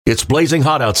It's blazing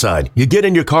hot outside. You get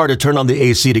in your car to turn on the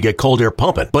AC to get cold air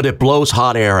pumping, but it blows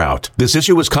hot air out. This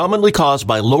issue is commonly caused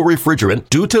by low refrigerant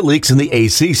due to leaks in the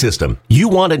AC system. You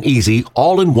want an easy,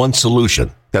 all-in-one solution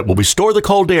that will restore the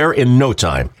cold air in no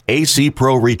time. AC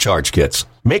Pro Recharge Kits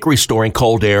make restoring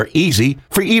cold air easy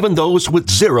for even those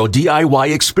with zero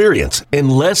DIY experience in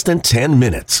less than 10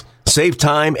 minutes. Save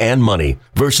time and money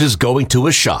versus going to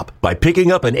a shop by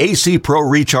picking up an AC Pro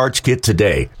Recharge Kit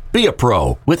today. Be a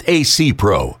pro with AC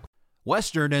Pro.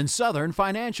 Western and Southern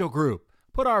Financial Group.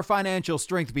 Put our financial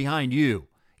strength behind you.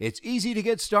 It's easy to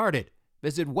get started.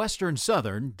 Visit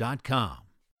westernsouthern.com.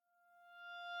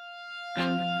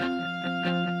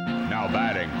 Now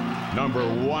batting, number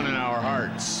one in our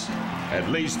hearts. At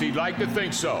least he'd like to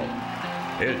think so.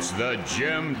 It's the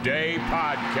Jim Day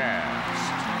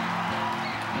Podcast.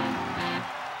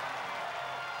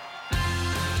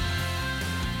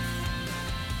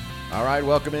 All right,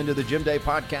 welcome into the Jim Day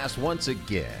Podcast once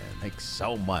again. Thanks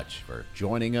so much for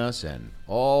joining us and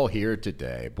all here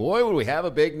today. Boy, would we have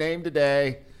a big name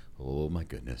today. Oh, my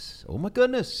goodness. Oh, my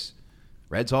goodness.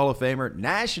 Reds Hall of Famer,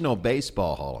 National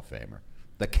Baseball Hall of Famer,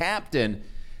 the captain,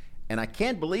 and I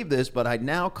can't believe this, but I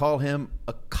now call him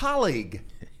a colleague.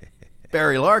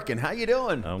 Barry Larkin, how you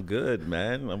doing? I'm good,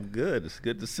 man. I'm good. It's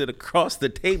good to sit across the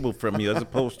table from you as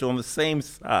opposed to on the same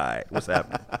side. What's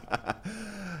happening?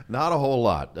 Not a whole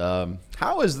lot.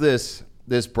 How is this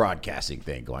broadcasting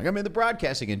thing going? I mean, the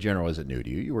broadcasting in general isn't new to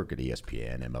you. You work at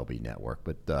ESPN, MLB Network,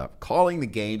 but calling the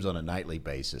games on a nightly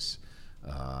basis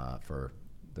for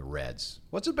the Reds,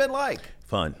 what's it been like?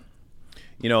 Fun.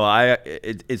 You know,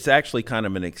 it's actually kind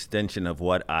of an extension of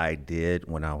what I did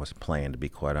when I was playing, to be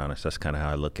quite honest. That's kind of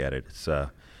how I look at it.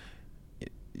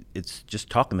 It's just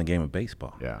talking the game of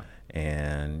baseball. Yeah.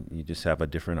 And you just have a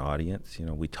different audience. You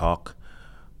know, we talk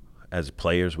as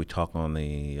players, we talk on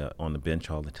the bench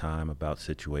all the time about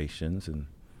situations, and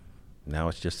now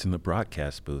it's just in the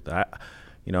broadcast booth.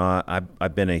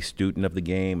 I've been a student of the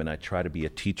game, and I try to be a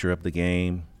teacher of the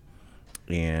game,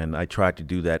 and I tried to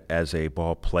do that as a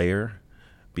ball player,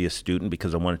 be a student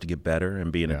because I wanted to get better, and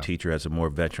being a teacher as a more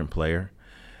veteran player.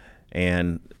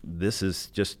 And this is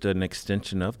just an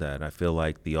extension of that. I feel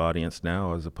like the audience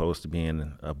now, as opposed to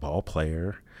being a ball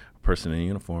player, a person in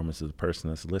uniform, is the person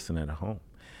that's listening at home.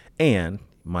 And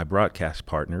my broadcast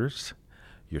partners,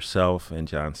 yourself and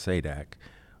John Sadak,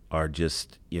 are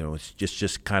just, it's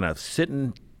just kind of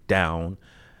sitting down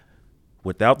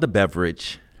without the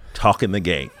beverage, talking the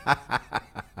game.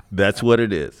 That's what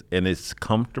it is. And it's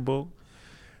comfortable.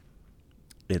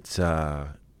 It's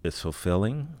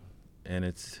fulfilling, and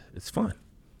it's fun.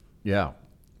 Yeah.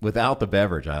 Without the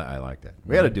beverage, I like that.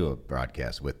 We got to do a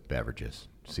broadcast with beverages,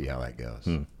 see how that goes.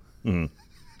 Mm-hmm.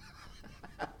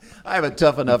 I have a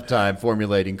tough enough time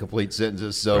formulating complete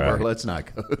sentences sober. Right. Let's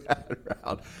not go that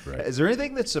route. Right. Is there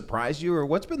anything that surprised you, or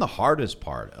what's been the hardest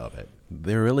part of it?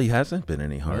 There really hasn't been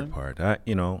any hard part. As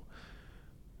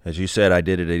you said, I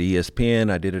did it at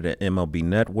ESPN. I did it at MLB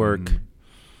Network.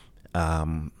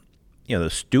 Mm-hmm. The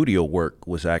studio work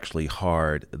was actually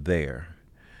hard there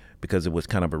because it was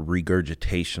kind of a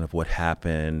regurgitation of what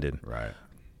happened. And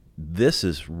this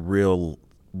is real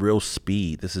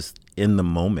speed. This is in the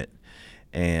moment.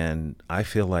 And I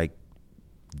feel like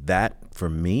that, for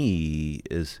me,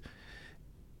 is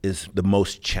the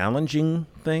most challenging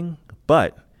thing,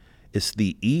 but it's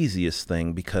the easiest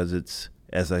thing because it's,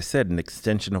 as I said, an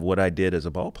extension of what I did as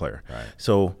a ball player. Right.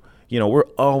 So, we're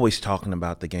always talking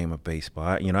about the game of baseball.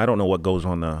 I don't know what goes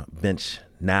on the bench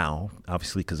now,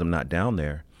 obviously, because I'm not down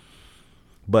there.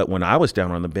 But when I was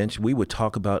down on the bench, we would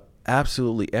talk about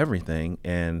absolutely everything.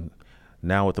 And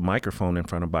now with the microphone in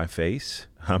front of my face,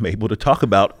 I'm able to talk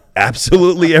about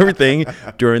absolutely everything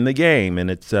during the game.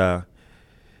 And it's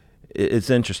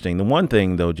interesting. The one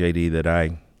thing, though, JD,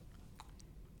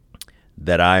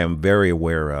 that I am very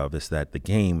aware of is that the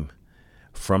game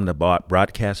from the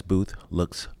broadcast booth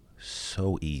looks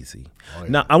so easy. Oh, yeah.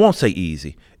 Now, I won't say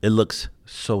easy. It looks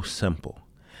so simple.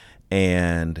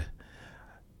 And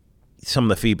some of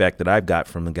the feedback that I've got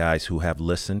from the guys who have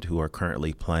listened, who are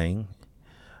currently playing,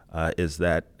 is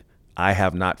that I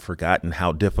have not forgotten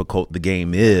how difficult the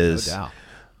game is, no doubt.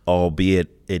 Albeit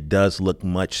it does look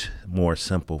much more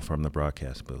simple from the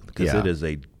broadcast booth because it is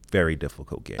a very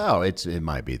difficult game. Oh, it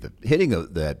might be hitting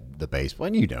the baseball,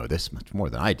 and you know this much more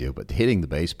than I do, but hitting the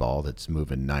baseball that's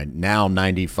moving now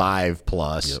 95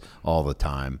 plus all the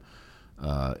time.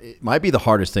 It might be the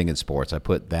hardest thing in sports. I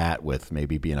put that with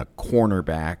maybe being a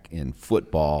cornerback in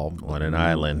football on an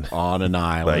island. By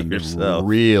yourself.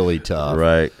 Really tough.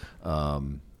 Right.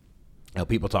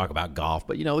 People talk about golf,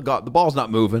 but the ball's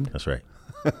not moving. That's right.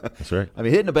 That's right. I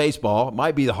mean, hitting a baseball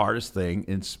might be the hardest thing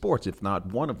in sports, if not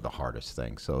one of the hardest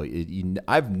things. So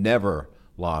I've never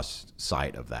lost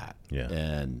sight of that. Yeah.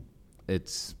 And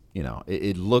it's,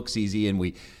 it looks easy, and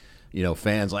we,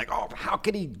 fans like, oh, how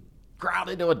can he ground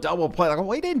into a double play? Like,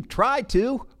 well, he didn't try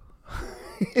to.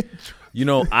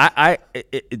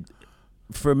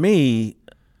 For me,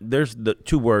 there's the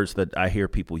two words that I hear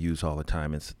people use all the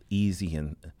time. It's easy,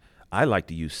 and I like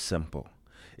to use simple.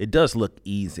 It does look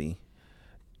easy.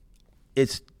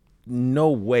 It's no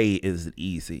way is it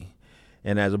easy.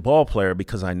 And as a ball player,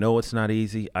 because I know it's not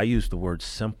easy, I use the word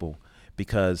simple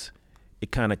because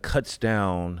it kind of cuts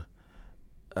down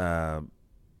cuts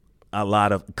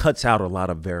out a lot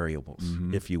of variables,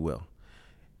 if you will.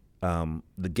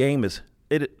 The game is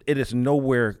it is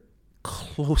nowhere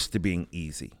close to being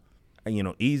easy.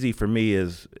 Easy for me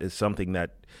is something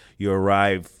that you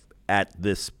arrive at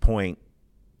this point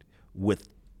with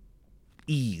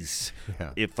ease,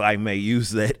 if I may use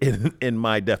that in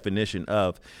my definition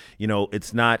of,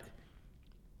 it's not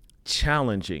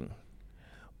challenging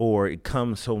or it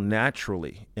comes so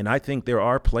naturally. And I think there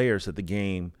are players that the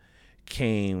game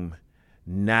came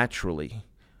naturally.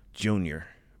 Junior,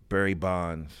 Barry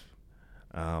Bonds,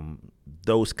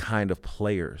 those kind of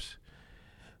players.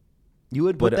 You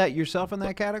would put that yourself in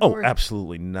that category? Oh,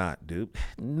 absolutely not, dude.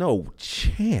 No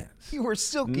chance. You were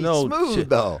silky smooth,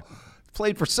 though.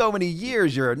 Played for so many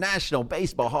years. You're a National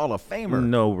Baseball Hall of Famer.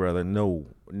 No, brother. No,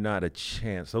 not a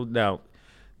chance. So now,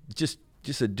 just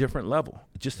a different level.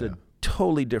 Just a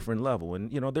totally different level. And,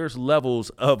 there's levels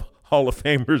of Hall of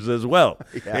Famers as well.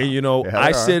 Yeah. And,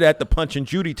 I sit at the Punch and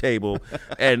Judy table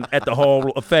and at the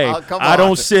Hall of Fame. Oh, I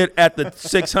don't sit at the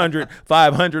 600,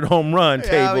 500 home run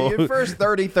table. Your first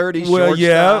 30-30 well,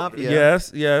 shortstop.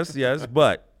 Yes.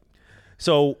 But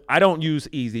so I don't use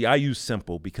easy. I use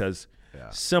simple because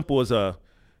simple is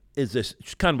this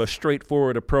kind of a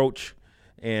straightforward approach,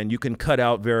 and you can cut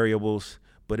out variables,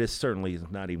 but it certainly is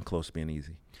not even close to being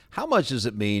easy. How much does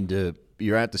it mean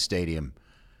you're at the stadium,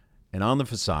 and on the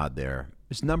facade there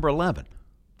is number 11?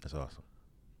 That's awesome.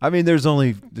 I mean, there's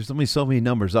only so many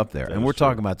numbers up there, and we're true.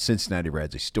 talking about Cincinnati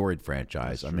Reds, a storied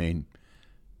franchise. I mean,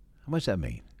 how much does that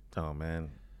mean? Oh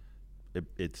man,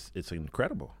 it's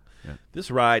incredible. Yeah.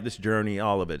 This ride, this journey,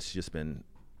 all of it's just been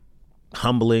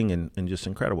humbling and just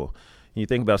incredible. And you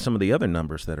think about some of the other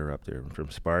numbers that are up there, from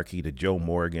Sparky to Joe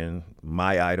Morgan,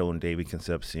 my idol and Davey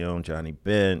Concepcion, Johnny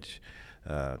Bench,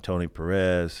 Tony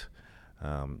Perez,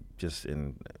 just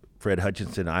in Fred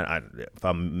Hutchinson. If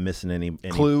I'm missing any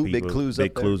big people,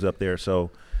 clues up there.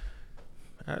 So,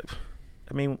 I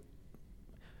mean,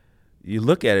 you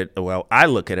look at it. Well, I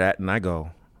look at it and I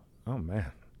go, oh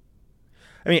man.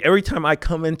 I mean, every time I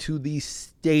come into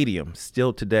these stadiums,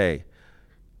 still today,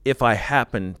 if I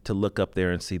happen to look up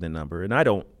there and see the number, and I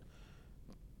don't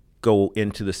go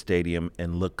into the stadium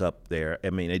and look up there. I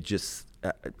mean, it just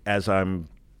as I'm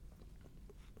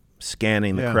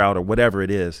scanning the crowd or whatever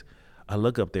it is, I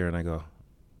look up there and I go,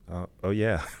 oh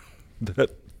yeah, that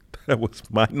was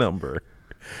my number.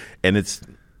 And it's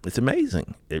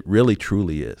amazing. It really,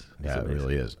 truly is. Yeah, it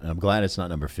really is. And I'm glad it's not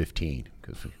number 15,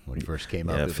 because when he first came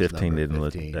up, it was 15 number didn't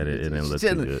 15. Look. It didn't look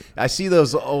too good. I see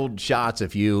those old shots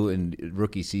of you in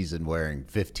rookie season wearing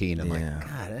 15. I'm like,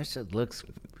 God, that shit looks.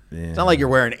 It's not like you're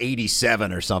wearing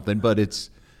 87 or something, but it's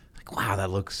like, wow, that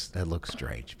looks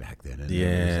strange back then.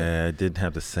 It didn't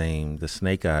have the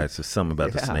snake eyes. There's something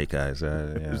about the snake eyes.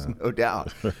 There's no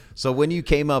doubt. So when you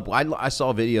came up, I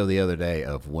saw a video the other day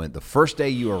of when the first day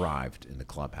you arrived in the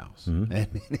clubhouse, and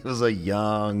it was a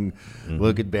young,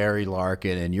 look at Barry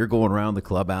Larkin, and you're going around the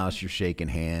clubhouse, you're shaking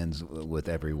hands with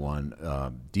everyone.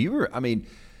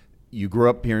 You grew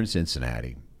up here in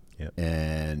Cincinnati,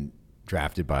 and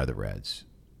drafted by the Reds,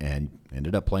 and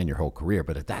ended up playing your whole career.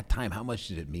 But at that time, how much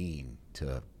did it mean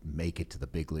to make it to the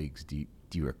big leagues? Do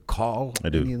you recall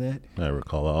any of that? I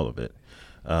recall all of it.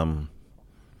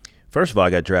 First of all,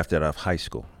 I got drafted out of high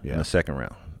school in the second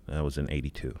round. That was in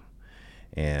 '82.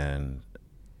 And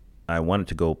I wanted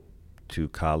to go to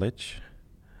college,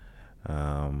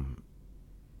 and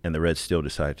the Reds still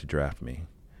decided to draft me.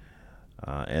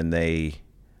 And they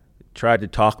tried to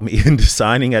talk me into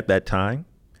signing at that time,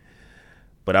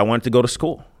 but I wanted to go to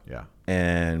school. Yeah.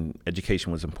 And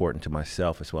education was important to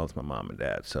myself as well as my mom and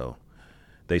dad, so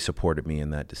they supported me in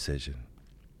that decision.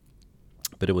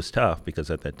 But it was tough because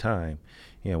at that time,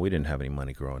 we didn't have any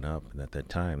money growing up. And at that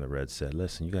time, the Reds said,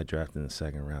 listen, you got drafted in the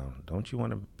second round. Don't you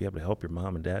want to be able to help your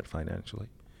mom and dad financially?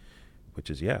 Which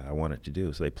is, I wanted to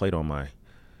do. So they played on my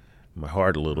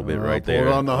heart a little bit right there.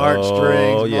 Pulled on the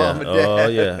heartstrings, Mom and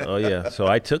Dad. Oh, yeah. So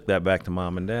I took that back to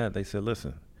mom and dad. They said,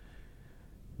 listen,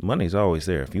 money's always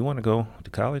there. If you want to go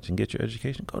to college and get your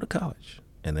education, go to college.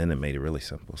 And then it made it really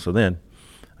simple. So then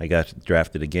I got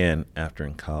drafted again after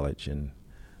in college, and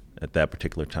at that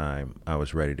particular time, I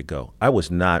was ready to go. I was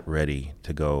not ready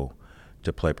to go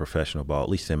to play professional ball, at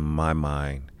least in my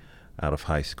mind, out of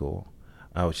high school.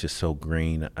 I was just so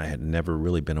green. I had never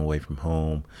really been away from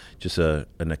home, just an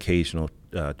occasional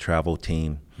travel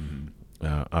team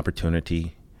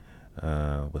opportunity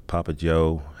with Papa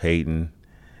Joe, Hayden,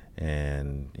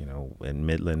 and, and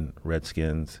Midland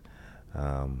Redskins.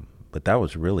 But that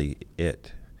was really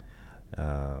it.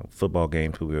 Football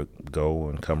games, we would go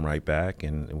and come right back,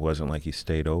 and it wasn't like he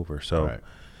stayed over. So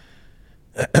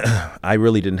I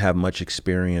really didn't have much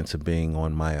experience of being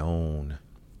on my own.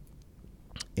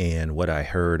 And what I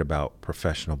heard about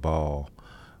professional ball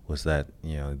was that,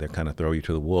 they kind of throw you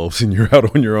to the wolves and you're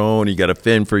out on your own. You got to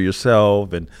fend for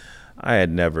yourself. And I had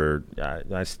never,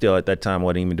 I still at that time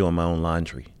wasn't even doing my own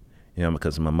laundry,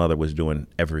 because my mother was doing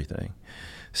everything.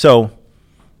 So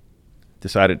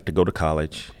decided to go to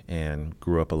college and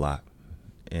grew up a lot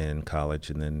in college,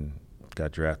 and then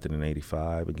got drafted in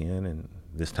 '85 again, and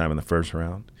this time in the first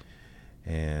round.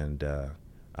 And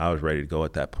I was ready to go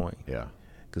at that point. Yeah.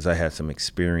 Because I had some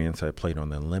experience. I played on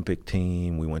the Olympic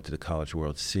team. We went to the College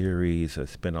World Series. I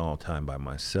spent all time by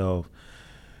myself.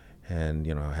 And,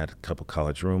 I had a couple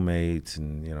college roommates,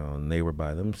 and, and they were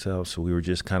by themselves. So we were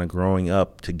just kind of growing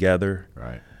up together.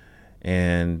 Right.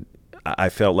 And I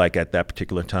felt like at that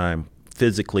particular time,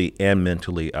 physically and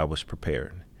mentally, I was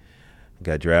prepared.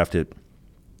 Got drafted,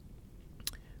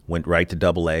 went right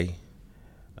to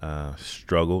AA,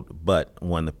 struggled, but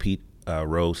won the Pete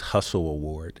Rose Hustle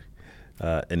Award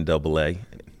in AA,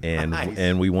 and Nice.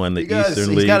 and we won the Eastern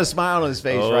League. He's got a smile on his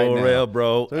face right now. Oh, real,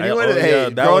 bro. So you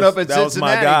growing up in that was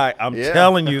my Cincinnati. guy. I'm Yeah.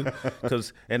 telling you,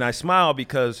 and I smile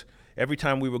because every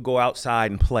time we would go outside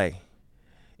and play,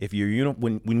 if you're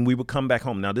when we would come back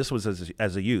home. Now this was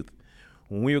as a youth.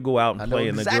 When we would go out and play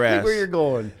in the grass, exactly where you're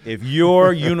going. if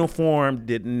your uniform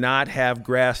did not have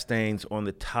grass stains on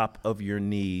the top of your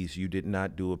knees, you did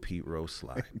not do a Pete Rose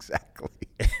slide. Exactly.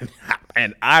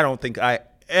 And I don't think I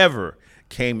ever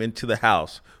came into the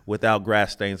house without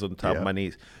grass stains on the top of my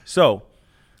knees. So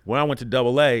when I went to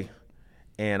AA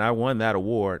and I won that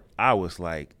award, I was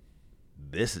like,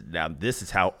 this is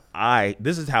how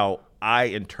I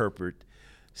interpret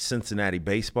Cincinnati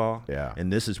baseball. Yeah.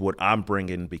 And this is what I'm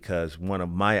bringing, because one of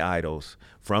my idols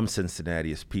from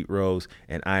Cincinnati is Pete Rose,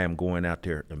 and I am going out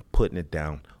there and putting it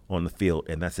down on the field.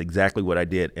 And that's exactly what I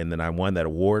did. And then I won that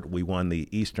award. We won the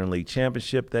Eastern League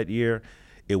Championship that year.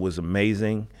 It was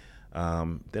amazing.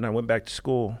 Then I went back to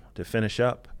school to finish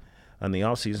up on the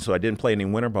offseason, so I didn't play any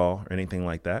winter ball or anything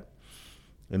like that.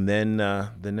 And then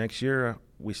the next year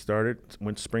went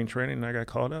to spring training, and I got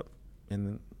called up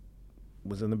and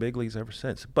was in the big leagues ever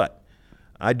since. But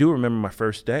I do remember my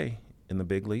first day in the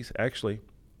big leagues. Actually,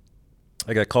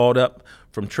 I got called up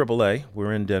from AAA. We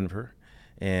were in Denver,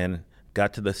 and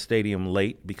got to the stadium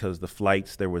late because the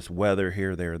flights, there was weather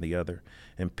here, there, and the other.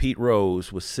 And Pete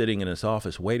Rose was sitting in his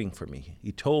office waiting for me.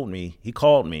 He called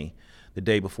me the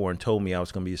day before and told me I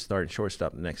was going to be a starting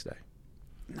shortstop the next day.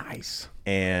 Nice.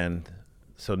 And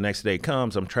so next day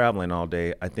comes, I'm traveling all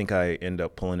day. I think I end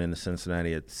up pulling into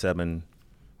Cincinnati at 7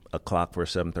 o'clock for a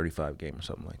 7:35 game or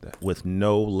something like that, with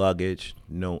no luggage,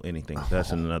 no anything.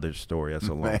 That's another story. That's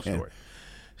a long story.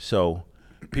 So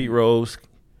Pete Rose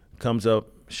comes up,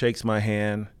 shakes my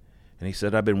hand, and he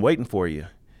said, "I've been waiting for you."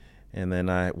 And then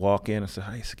I walk in and say,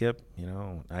 "Hi, Skip."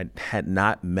 I had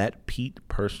not met Pete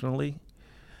personally.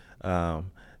 So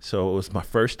it was my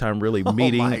first time really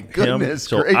meeting him.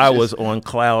 So gracious. I was on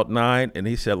cloud nine, and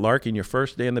he said, "Larkin, your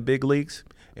first day in the big leagues,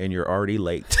 and you're already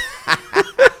late."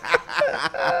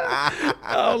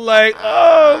 I was like,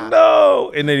 "Oh,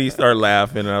 no." And then he started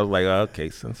laughing, and I was like, "Okay,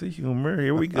 sense of humor.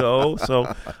 Here we go."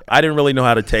 So I didn't really know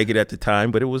how to take it at the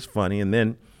time, but it was funny. And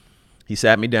then he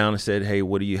sat me down and said, "Hey,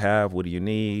 what do you have? What do you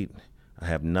need?" I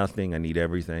have nothing. I need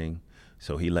everything.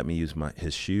 So he let me use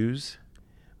his shoes,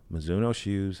 Mizuno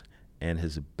shoes, and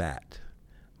his bat,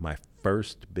 my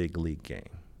first big league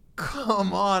game.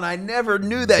 Come on, I never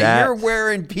knew that. You're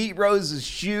wearing Pete Rose's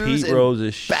shoes. Pete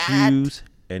Rose's shoes,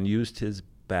 and used his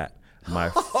bat. My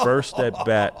first at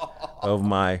bat of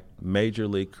my major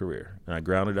league career. And I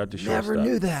grounded out to shortstop. Never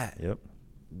knew that. Yep.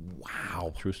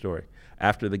 Wow. True story.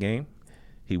 After the game,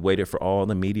 he waited for all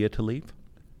the media to leave.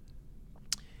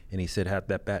 And he said, "How'd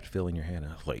that bat feel in your hand?"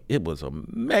 I was like, "It was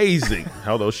amazing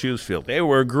how those shoes feel. They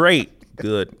were great."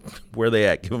 "Good. Where they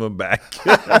at? Give them back."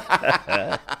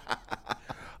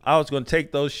 I was going to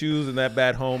take those shoes and that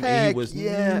bat home, and he Heck was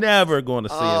yeah. never going to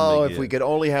see him again. If we could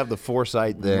only have the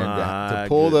foresight then to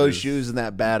pull those shoes and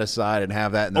that bat aside and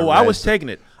have that in the I was taking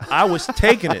it. I was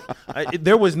taking it.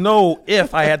 There was no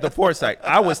if I had the foresight.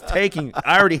 I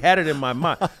already had it in my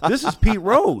mind. This is Pete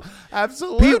Rose.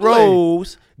 Absolutely. Pete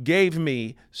Rose gave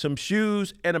me some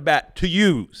shoes and a bat to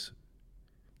use.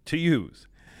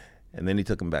 And then he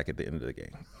took them back at the end of the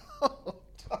game.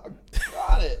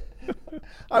 Got it.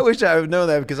 I wish I would known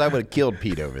that because I would have killed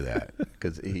Pete over that.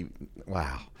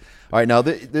 Wow. All right, now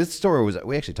this story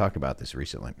we actually talked about this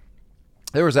recently.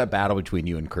 There was that battle between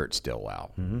you and Kurt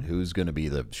Stillwell, who's going to be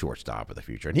the shortstop of the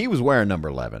future. And he was wearing number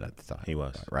 11 at the time. He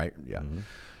was. Right? Yeah. Mm-hmm.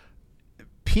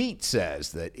 Pete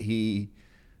says that he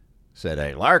said,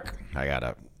 hey, Lark, I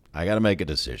gotta make a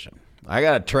decision. I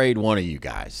got to trade one of you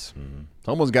guys. Mm-hmm.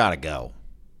 Someone's got to go.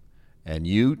 And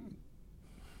you,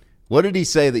 what did he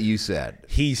say that you said?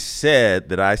 He said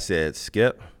that I said,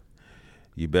 Skip,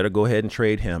 you better go ahead and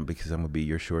trade him because I'm going to be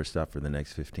your shortstop for the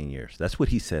next 15 years. That's what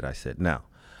he said. I said, now,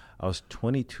 I was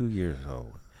 22 years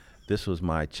old. This was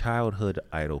my childhood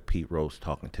idol, Pete Rose,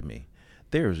 talking to me.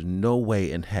 There's no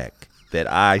way in heck that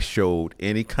I showed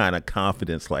any kind of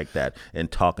confidence like that in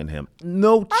talking to him.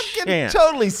 No chance. I can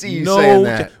totally see you saying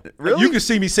that. Really? You can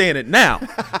see me saying it now.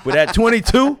 But at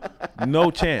 22,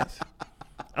 no chance.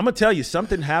 I'm going to tell you,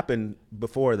 something happened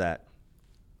before that.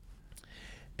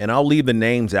 And I'll leave the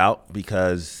names out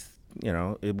because,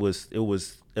 it was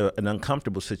an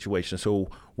uncomfortable situation. So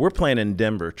we're playing in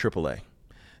Denver, AAA.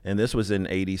 And this was in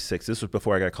 86. This was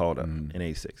before I got called up in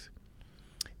 86.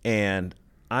 And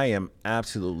I am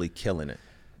absolutely killing it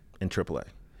in AAA.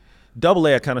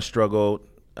 AA, I kind of struggled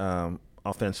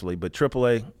offensively, but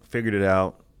AAA, figured it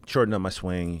out, shortened up my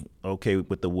swing, okay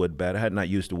with the wood bat. I had not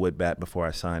used the wood bat before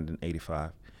I signed in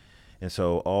 85. And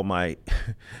so all my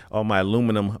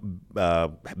aluminum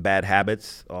bad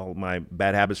habits, all my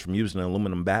bad habits from using an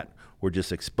aluminum bat were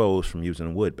just exposed from using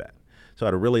a wood bat. So I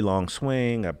had a really long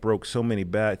swing. I broke so many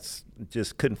bats,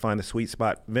 just couldn't find the sweet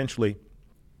spot. Eventually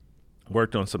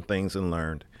worked on some things and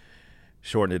learned,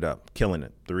 shortened it up, killing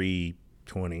it, 3,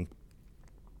 20,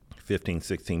 15,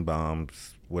 16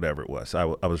 bombs, whatever it was. I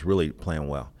was really playing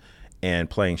well and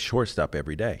playing shortstop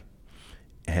every day.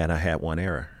 And I had one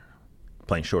error,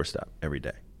 playing shortstop every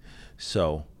day.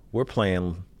 So we're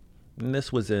playing, and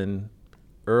this was in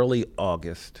early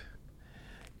August,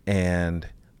 and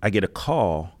I get a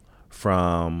call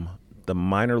from the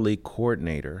minor league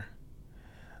coordinator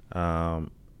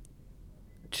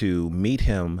to meet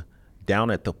him down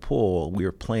at the pool. We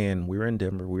were in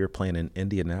Denver, we were playing in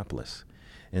Indianapolis.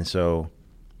 And so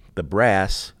the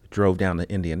brass drove down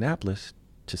to Indianapolis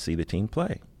to see the team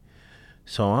play.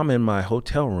 So I'm in my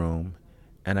hotel room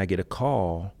and I get a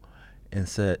call and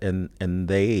said, and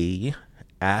they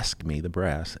asked me, the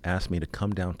brass asked me to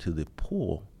come down to the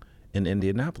pool in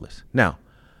Indianapolis. Now,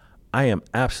 I am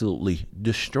absolutely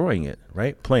destroying it,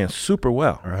 right? Playing super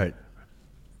well. Right.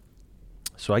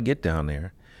 So I get down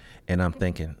there and I'm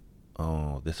thinking,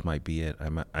 oh, this might be it.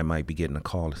 I might be getting a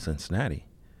call to Cincinnati.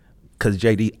 Because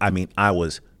JD, I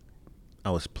was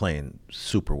playing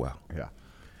super well. Yeah.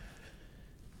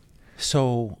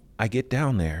 So I get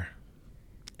down there,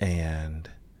 and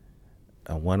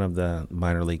one of the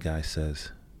minor league guys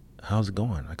says, how's it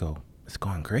going? I go, it's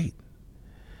going great.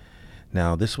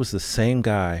 Now, this was the same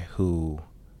guy who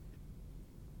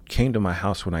came to my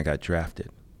house when I got drafted.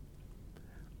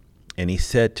 And he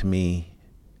said to me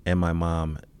and my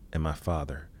mom and my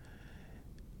father,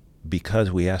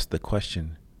 because we asked the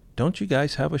question, don't you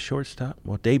guys have a shortstop?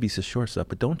 Well, Davies is shortstop,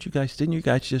 but didn't you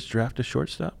guys just draft a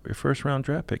shortstop? Your first round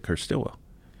draft pick, Kurt Stillwell.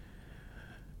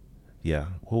 Yeah.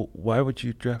 Well, why would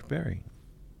you draft Barry?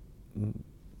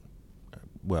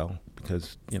 Well,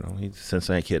 because, he's a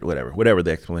Cincinnati kid, whatever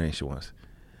the explanation was.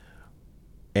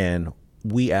 And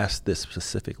we asked this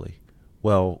specifically.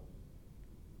 Well,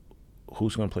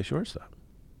 who's going to play shortstop?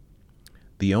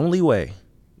 The only way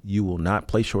you will not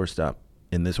play shortstop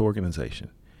in this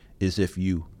organization is if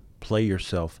you play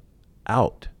yourself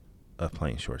out of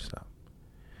playing shortstop.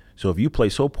 So if you play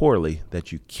so poorly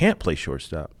that you can't play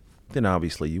shortstop, then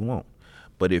obviously you won't.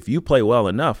 But if you play well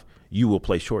enough, you will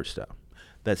play shortstop.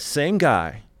 That same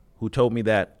guy who told me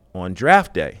that on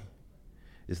draft day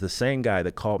is the same guy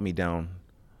that called me down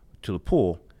to the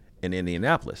pool in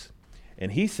Indianapolis.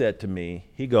 And he said to me,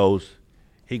 he goes,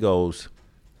 the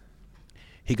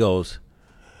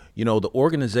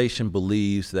organization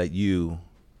believes that you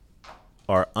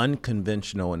are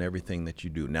unconventional in everything that you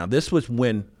do. Now, this was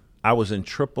when I was in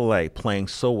AAA playing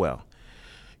so well.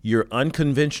 You're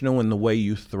unconventional in the way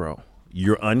you throw.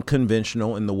 You're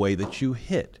unconventional in the way that you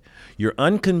hit. You're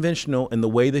unconventional in the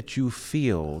way that you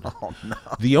field. Oh, no.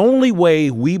 The only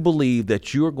way we believe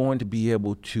that you're going to be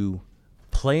able to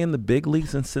play in the big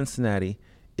leagues in Cincinnati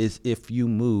is if you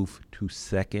move to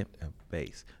second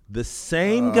base. The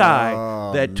same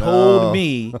guy that told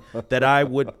me that I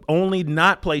would only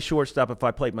not play shortstop if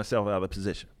I played myself out of the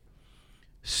position.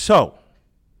 So,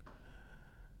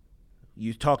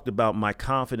 you talked about my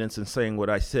confidence in saying what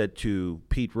I said to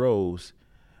Pete Rose,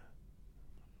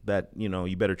 that,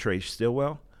 you better trade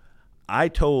Stillwell. I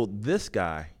told this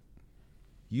guy,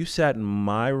 you sat in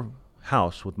my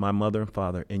house with my mother and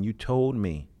father, and you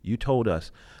told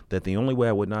us that the only way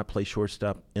I would not play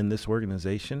shortstop in this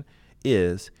organization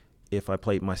is if I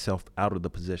played myself out of the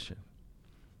position.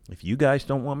 If you guys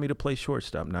don't want me to play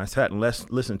shortstop, now I sat and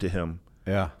listened to him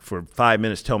for 5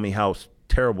 minutes tell me how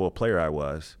terrible a player I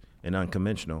was and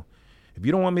unconventional. If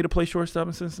you don't want me to play shortstop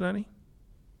in Cincinnati,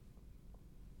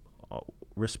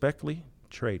 respectfully,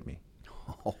 trade me.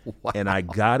 Oh, wow. And I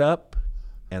got up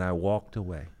and I walked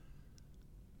away.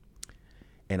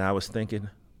 And I was thinking,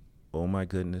 oh my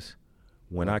goodness,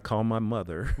 when I call my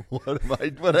mother, what am I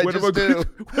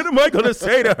going to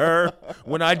say to her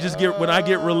when I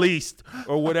get released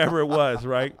or whatever it was,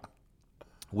 right?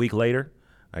 A week later,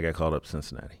 I got called up to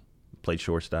Cincinnati. Played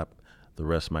shortstop the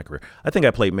rest of my career. I think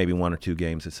I played maybe 1 or 2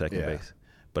 games at second base,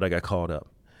 but I got called up.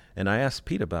 And I asked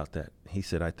Pete about that. He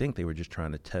said, I think they were just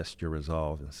trying to test your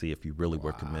resolve and see if you really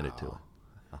were committed to it.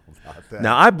 How about that?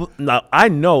 Now, I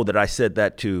know that I said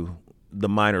that to the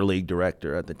minor league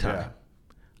director at the time. Yeah.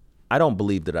 I don't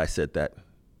believe that I said that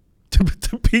to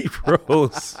Pete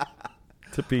Rose.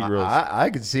 To Pete Rose. I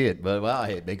can see it, but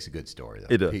it makes a good story, though.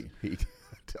 It does. Pete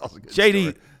tells a good JD,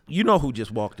 story. you know who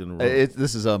just walked in the room.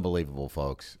 This is unbelievable,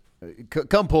 folks.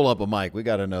 Come pull up a mic. We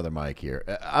got another mic here.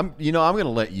 I'm going to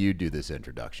let you do this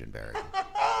introduction, Barry.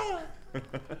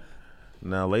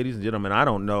 Now, ladies and gentlemen, I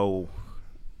don't know.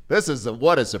 This is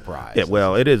what a surprise. Yeah,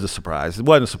 well, it is a surprise. It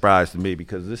wasn't a surprise to me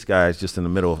because this guy is just in the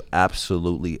middle of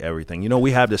absolutely everything.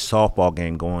 We have this softball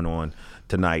game going on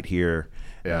tonight here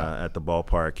at the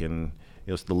ballpark, and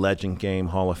it was the Legend game,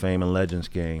 Hall of Fame and Legends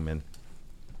game. And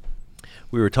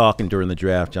we were talking during the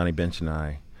draft, Johnny Bench and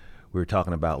I. We were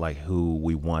talking about who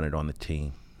we wanted on the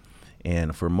team.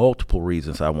 And for multiple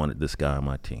reasons, I wanted this guy on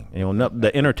my team.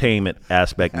 The entertainment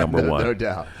aspect, number one. No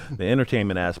doubt. The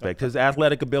entertainment aspect, his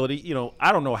athletic ability.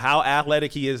 I don't know how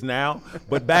athletic he is now,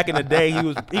 but back in the day,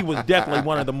 he was definitely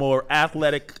one of the more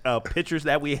athletic pitchers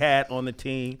that we had on the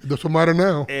team. Doesn't matter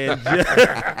now.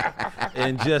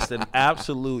 And just an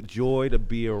absolute joy to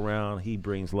be around. He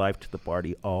brings life to the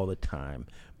party all the time,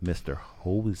 Mr.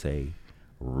 Jose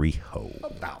Rijo.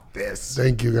 About this.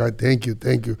 Thank you, guys. Thank you.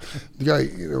 The guy,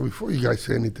 before you guys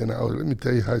say anything else, let me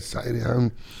tell you how excited I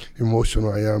am,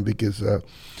 emotional I am, because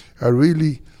I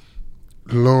really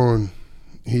learned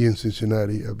here in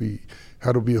Cincinnati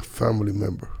how to be a family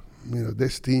member.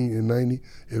 This team in '90,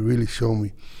 it really showed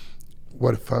me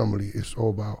what a family is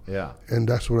all about. Yeah. And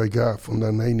that's what I got from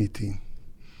that '90 team.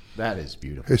 That is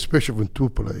beautiful. Especially from 2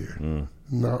 players.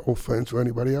 Not offense or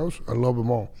anybody else. I love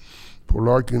them all. For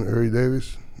Larkin, Harry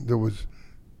Davis, that was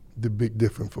the big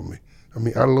difference for me.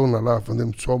 I learned a lot from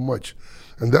them, so much.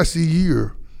 And that's the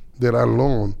year that I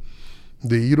learned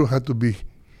that you don't have to be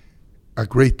a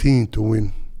great team to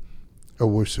win a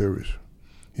World Series.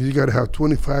 You got to have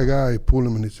 25 guys pull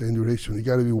them in the same direction. You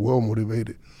got to be well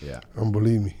motivated. Yeah. And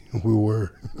believe me, we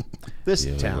were. This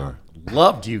town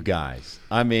loved you guys.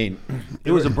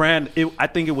 It was a brand. I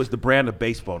think it was the brand of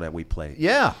baseball that we played.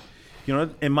 Yeah.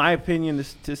 In my opinion,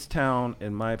 this town,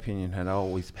 in my opinion,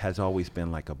 has always been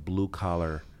like a blue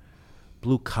collar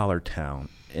town.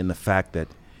 In the fact that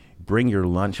bring your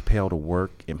lunch pail to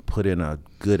work and put in a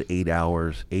good 8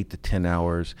 to 10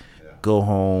 hours, go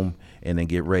home, and then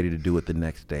get ready to do it the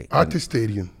next day. At the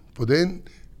stadium. But then,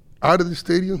 out of the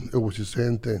stadium, it was the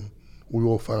same thing. We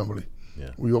all family.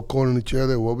 Yeah. We all calling each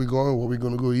other, where we going, what we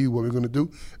going to go eat, what we going to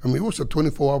do. It was a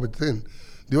 24-hour thing.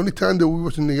 The only time that we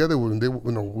wasn't together was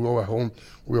when we were at home,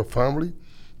 we were family.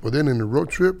 But then in the road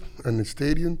trip and the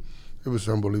stadium, it was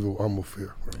unbelievable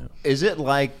atmosphere. Yeah. Is it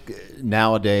like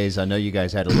nowadays, I know you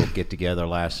guys had a little get-together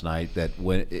last night, that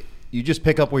you just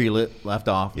pick up where you left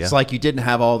off? Yeah. It's like you didn't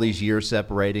have all these years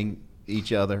separating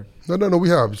each other? No, we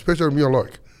have, especially me and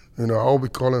Lark. I'll be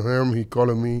calling him, he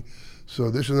calling me. So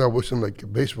this wasn't like a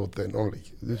baseball thing only.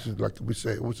 This is like we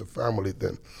say, it was a family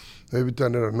thing. Every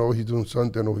time that I know he's doing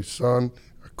something or his son,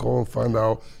 I call and find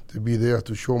out to be there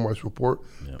to show my support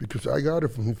because I got it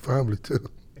from his family too.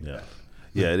 Yeah.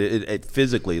 Yeah, it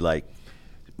physically, like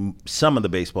some of the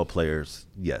baseball players,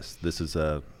 yes, this is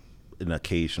an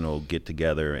occasional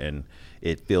get-together, and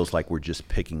it feels like we're just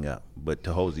picking up. But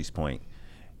to Jose's point,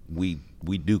 we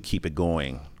do keep it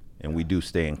going, and we do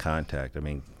stay in contact. I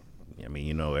mean,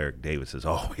 Eric Davis is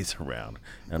always around.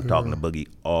 I'm talking to Boogie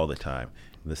all the time.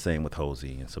 The same with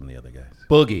Hosey and some of the other guys.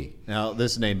 Boogie. Now,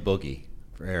 this name Boogie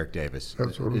for Eric Davis.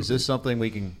 Absolutely. Is this something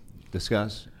we can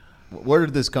discuss? Where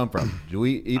did this come from? Do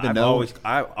we even know?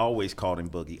 I've always called him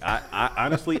Boogie. I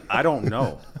honestly, I don't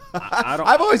know. I don't.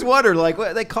 I've always wondered, like,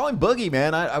 they call him Boogie,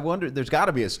 man. I wonder, there's got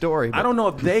to be a story. I don't know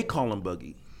if they call him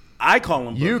Boogie. I call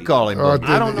him Boogie. You call him Boogie.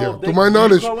 I don't know. If to my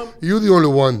knowledge, call him? you're the only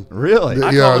one. Really? They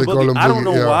I call him Boogie. I don't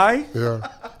know why. Yeah.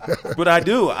 But I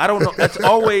do. I don't know.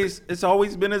 It's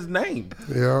always been his name.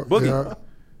 Yeah. Boogie. Yeah.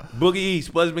 Boogie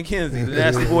East, Buzz McKenzie, the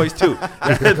Nasty Boys too.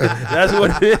 That's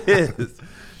what it is.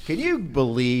 Can you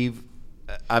believe?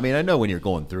 I mean, I know when you're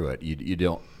going through it, you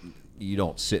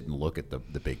don't sit and look at the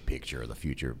big picture of the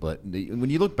future. But when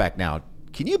you look back now,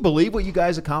 can you believe what you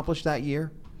guys accomplished that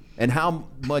year, and how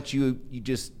much you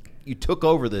took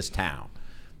over this town?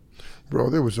 Bro,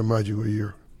 there was a magical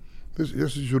year.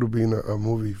 This should have been a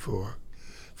movie for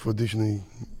Disney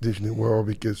World,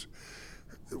 because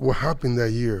what happened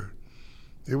that year,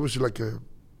 it was like a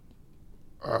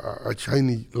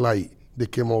shiny light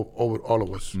that came over all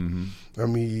of us. I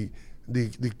mean,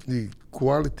 the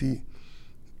quality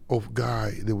of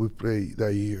guy that we played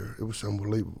that year, it was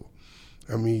unbelievable.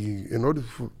 I mean, in order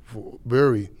for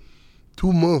Barry,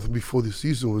 2 months before the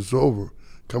season was over,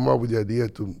 come up with the idea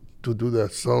to do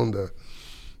that song,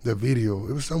 the video,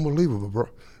 it was unbelievable, bro.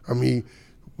 I mean,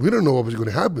 we don't know what was going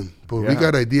to happen, but we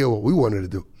got an idea what we wanted to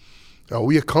do.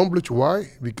 We accomplished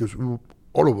why? Because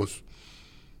all of us,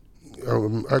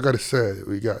 I got to say,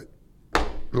 we got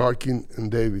Larkin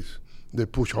and Davis. They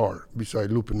push hard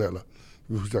beside Lou Piniella,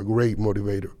 who's a great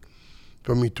motivator.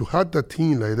 So, I mean, to have that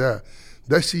team like that,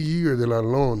 that's a year that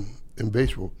alone in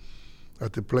baseball,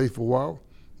 after play for a while,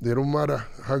 they don't matter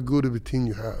how good of a team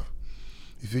you have.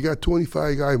 If you got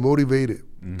 25 guys motivated,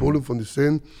 pulling from the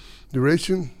same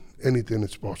direction, anything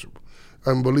is possible.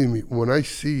 And believe me, when I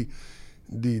see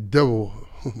the devil,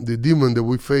 the demon that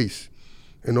we face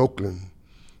in Oakland,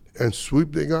 and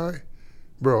sweep the guy,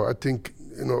 bro, I think,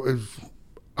 it's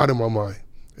out of my mind.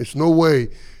 There's no way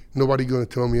nobody going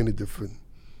to tell me any different.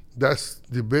 That's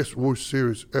the best World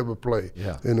Series ever played.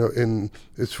 Yeah. And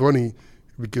it's funny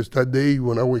because that day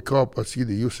when I wake up, I see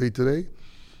the USA Today,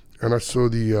 and I saw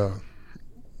the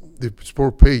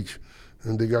sport page,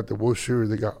 and they got the World Series.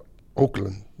 They got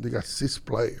Oakland. They got 6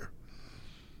 players.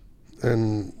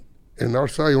 And our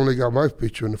side only got my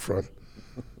picture in the front.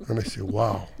 And I said,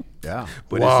 wow. Yeah.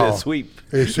 But wow. it says sweep.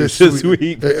 It says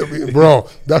sweep. I mean, bro,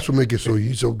 that's what makes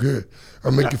it so good.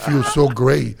 I make it feel so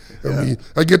great. I mean,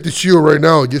 I get the chill right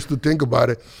now just to think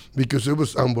about it because it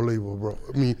was unbelievable, bro.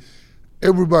 I mean,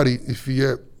 everybody, if you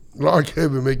get Lark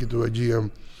ever make it to a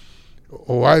GM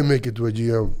or I make it to a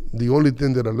GM, the only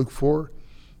thing that I look for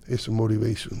is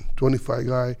motivation. 25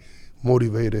 guy,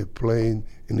 motivated, playing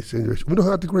in the same direction. We don't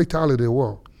have the great talent in the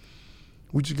world.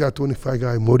 We just got 25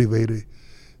 guys motivated,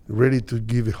 ready to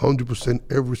give 100%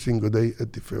 every single day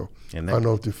at the field, and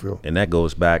off the field. And that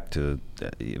goes back to, Lou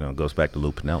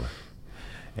Piniella.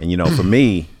 And, for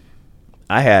me,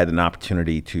 I had an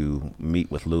opportunity to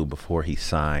meet with Lou before he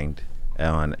signed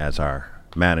on as our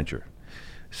manager.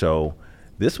 So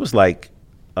this was like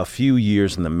a few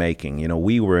years in the making.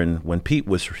 We were when Pete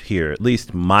was here, at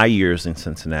least my years in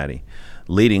Cincinnati,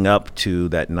 leading up to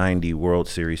that 90 World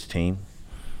Series team,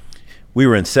 we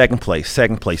were in second place,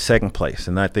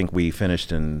 and I think we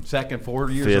finished in second 4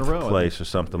 years in a row, fifth place or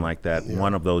something like that.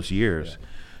 One of those years. Yeah.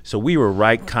 So we were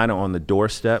right kind of on the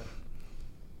doorstep.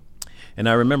 And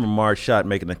I remember Marge Schott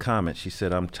making a comment. She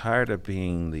said, "I'm tired of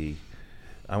being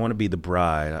I want to be the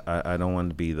bride. I don't want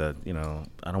to be I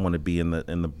don't want to be in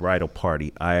the bridal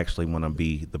party. I actually want to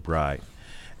be the bride."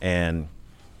 And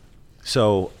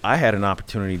so I had an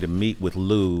opportunity to meet with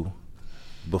Lou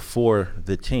before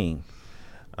the team.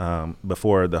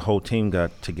 Before the whole team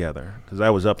got together, because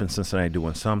I was up in Cincinnati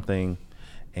doing something,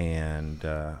 and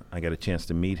I got a chance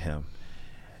to meet him.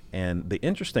 And the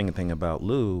interesting thing about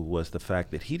Lou was the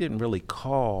fact that he didn't really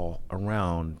call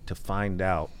around to find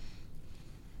out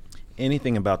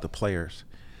anything about the players.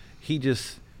 He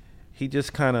just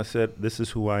kind of said, "This is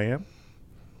who I am.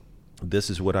 This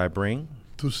is what I bring."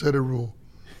 To set a rule,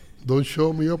 don't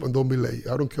show me up and don't be late.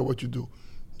 I don't care what you do.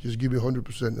 Just give me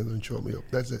 100% and then show me up.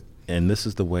 That's it. And this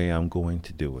is the way I'm going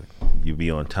to do it. You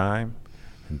be on time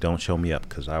and don't show me up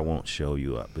because I won't show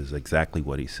you up, is exactly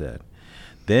what he said.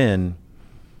 Then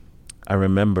I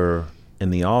remember in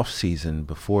the off season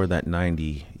before that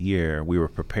 90 year, we were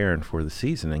preparing for the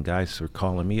season and guys were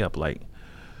calling me up like,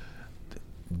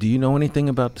 "Do you know anything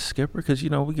about the skipper?" Because,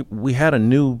 we had a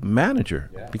new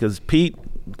manager because Pete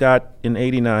in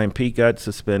 '89, Pete got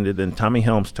suspended, and Tommy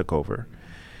Helms took over.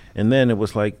 And then it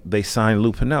was like they signed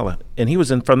Lou Piniella, and he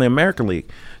was from the American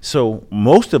League. So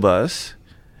most of us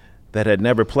that had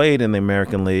never played in the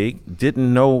American League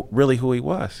didn't know really who he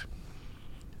was.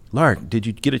 Lark, did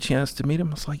you get a chance to meet him?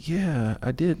 I was like, yeah,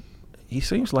 I did. He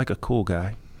seems like a cool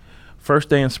guy. First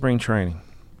day in spring training,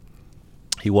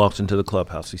 he walks into the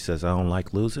clubhouse. He says, I don't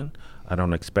like losing. I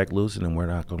don't expect losing, and we're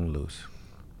not going to lose.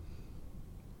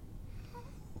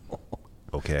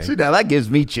 Okay. See, now that gives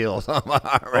me chills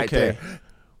there.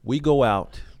 We go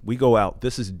out.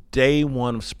 This is day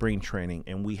one of spring training,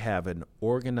 and we have an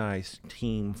organized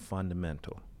team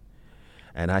fundamental.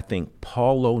 And I think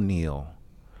Paul O'Neill,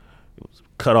 it was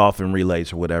cut off in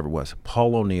relays or whatever it was,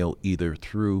 Paul O'Neill either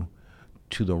threw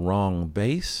to the wrong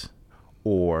base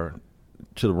or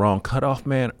to the wrong cutoff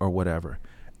man or whatever.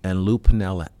 And Lou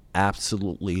Piniella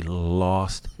absolutely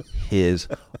lost his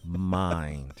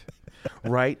mind,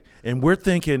 right? And we're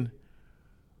thinking,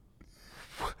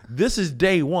 this is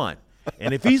day one.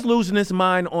 And if he's losing his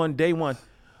mind on day one,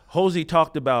 Jose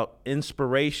talked about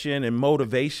inspiration and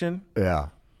motivation. Yeah.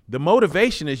 The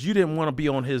motivation is you didn't want to be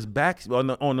on his back,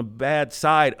 on the bad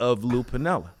side of Lou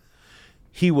Piniella.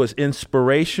 He was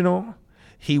inspirational.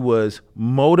 He was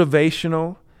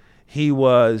motivational. He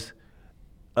was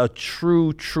a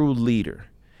true leader.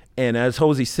 And as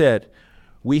Jose said,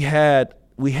 we had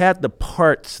the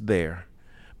parts there,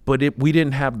 but we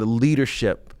didn't have the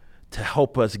leadership to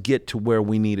help us get to where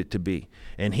we needed to be.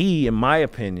 And he, in my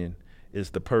opinion, is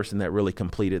the person that really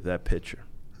completed that picture.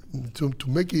 To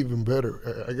make it even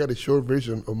better, I got a short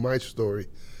version of my story,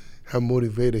 how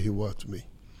motivated he was to me.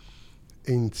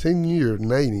 In same year,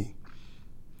 90,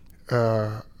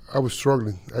 I was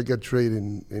struggling. I got traded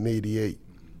in 88.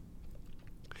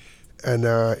 And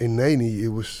in 90, it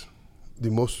was the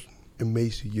most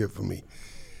amazing year for me.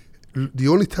 The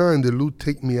only time that Lou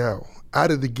take me out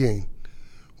of the game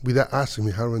without asking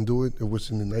me how I'm doing, it was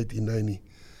in the 1990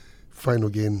 final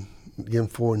game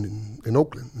 4 in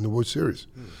Oakland in the World Series.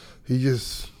 He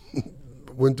just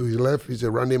went to his left. He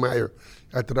said, Randy Meyer,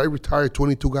 after I retired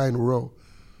 22 guys in a row,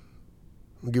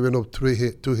 I'm giving up 2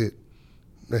 hit.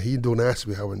 Now he don't ask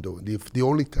me how I'm doing. The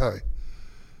only time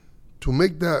to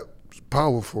make that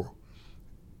powerful,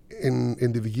 in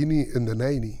the beginning in the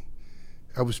 90s,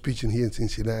 I was pitching here in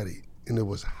Cincinnati, and it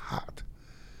was hot.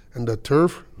 And the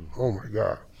turf, oh my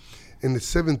God. In the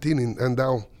 17th, I'm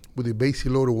down with the base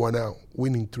loaded 1 out,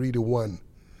 winning 3-1.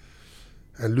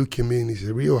 And Lou came in, he said,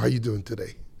 Rijo, how you doing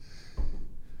today?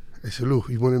 I said, Lou,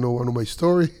 you want to know one of my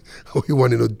story, or you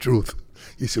want to know the truth?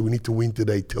 He said, we need to win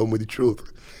today, tell me the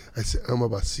truth. I said, I'm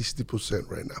about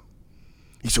 60% right now.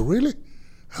 He said, really?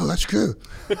 Oh, that's good.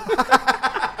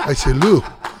 I said, Lou,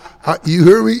 you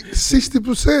heard me?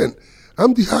 60%.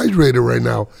 I'm dehydrated right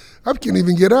now. I can't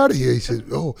even get out of here. He said,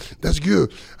 oh, that's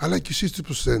good. I like you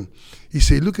 60%. He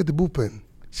said, look at the bullpen.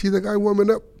 See the guy warming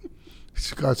up?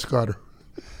 Scott Scotter.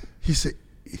 He said,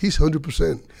 he's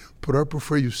 100%, but I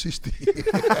prefer you 60.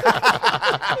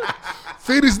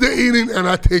 Finish the inning, and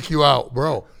I take you out,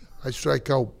 bro. I strike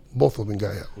out both of them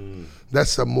guys out.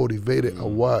 That's how motivated I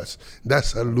was.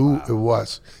 That's how Lou it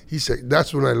was. He said,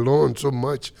 that's when I learned so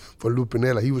much from Lou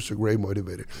Piniella. He was a great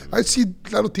motivator. I see a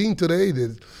lot of teams today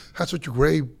that have such a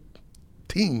great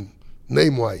team,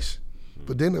 name-wise,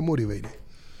 but they're not motivated.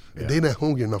 Yeah. They're not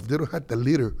hungry enough. They don't have the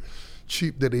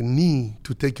leadership that they need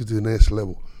to take you to the next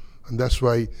level. And that's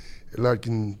why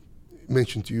Larkin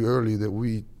mentioned to you earlier that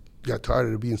we got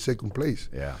tired of being second place.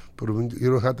 Yeah. But when you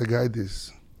don't have the guy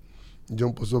that's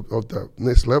jump us up the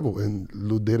next level, and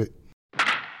Lou did it.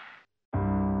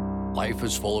 Life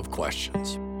is full of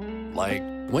questions. Like,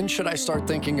 when should I start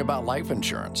thinking about life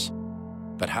insurance?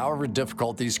 But however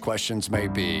difficult these questions may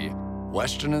be,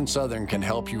 Western and Southern can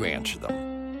help you answer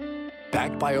them.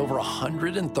 Backed by over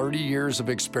 130 years of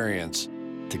experience,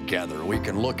 together we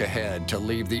can look ahead to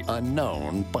leave the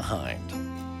unknown behind.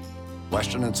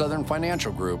 Western and Southern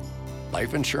Financial Group,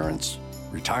 life insurance,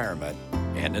 retirement,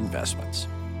 and investments.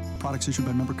 Products issued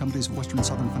by member companies of Western and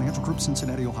Southern Financial Group,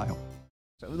 Cincinnati, Ohio.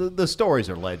 So the stories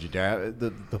are legendary.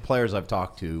 The players I've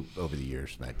talked to over the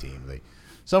years from that team,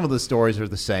 some of the stories are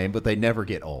the same, but they never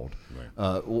get old.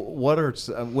 Right. What are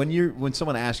when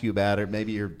someone asks you about it,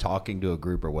 maybe you're talking to a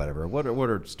group or whatever. What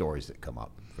are stories that come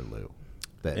up for Lou?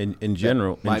 That, in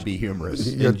general, might be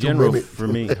humorous. In general, for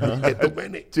me, huh?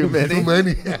 Too many.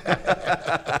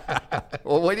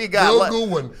 Well, what do you got? The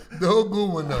whole good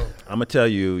one, though. I'm gonna tell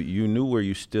you, you knew where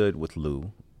you stood with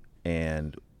Lou,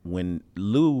 and when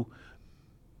Lou,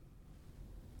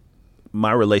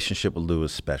 my relationship with Lou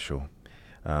is special.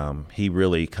 He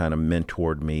really kind of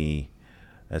mentored me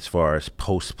as far as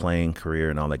post-playing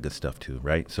career and all that good stuff too,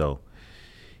 right? So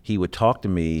he would talk to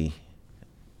me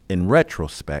in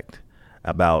retrospect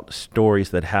about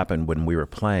stories that happened when we were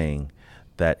playing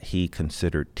that he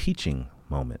considered teaching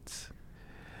moments.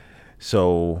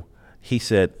 So he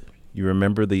said, you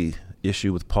remember the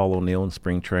issue with Paul O'Neill in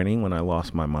spring training when I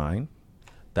lost my mind?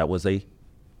 That was a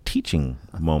teaching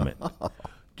moment.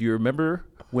 Do you remember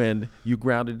when you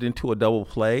grounded into a double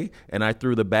play and I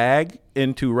threw the bag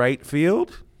into right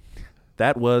field?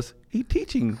 That was a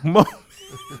teaching moment.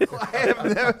 I have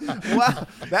never, wow,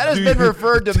 that has been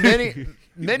referred to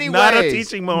many Not ways. a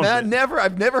teaching moment.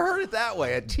 I've never heard it that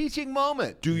way. A teaching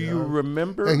moment. Do you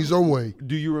remember? In his own way.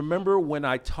 Do you remember when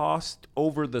I tossed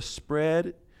over the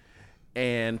spread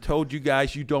and told you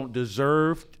guys you don't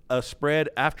deserve a spread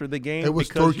after the game? It was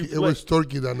turkey. It was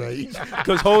turkey that night.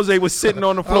 Because Jose was sitting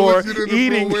on the floor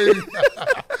eating.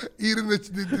 Eating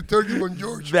the turkey from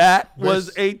George. That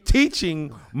was a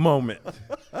teaching moment.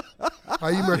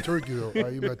 I eat my turkey, though.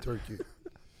 I eat my turkey.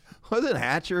 Wasn't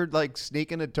Hatcher like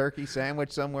sneaking a turkey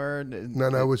sandwich somewhere? No,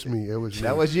 it was me. It was me.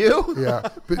 That was you? Yeah.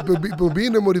 But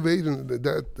being the motivation,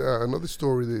 another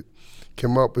story that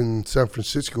came up in San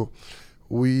Francisco,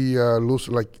 we lost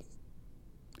like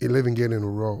 11 games in a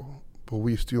row, but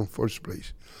we still in first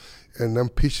place. And I'm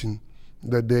pitching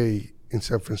that day in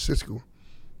San Francisco.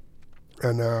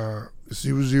 And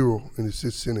 0-0 in the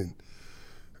sixth inning.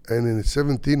 And in the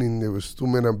seventh inning, there was 2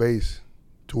 men on base,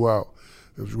 2 out.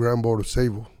 It was ground ball to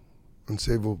Sable, and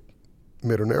Sable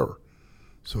made an error.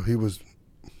 So he was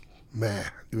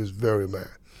mad. He was very mad.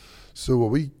 So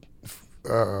when we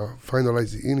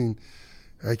finalized the inning,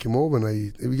 I came over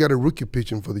and we got a rookie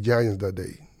pitching for the Giants that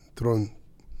day, throwing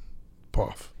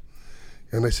Puff.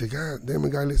 And I said, God damn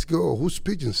it, guy, let's go. Who's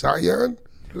pitching? Zion?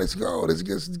 Let's go. Let's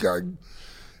get this guy.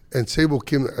 And Sable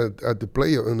came at the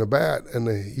player in the bat, and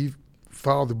he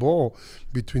fouled the ball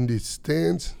between the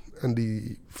stands and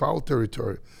the foul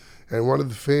territory. And one of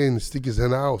the fans stick his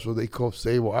hand out, so they called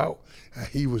Sable out. And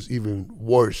he was even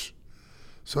worse.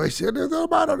 So I said, "There's no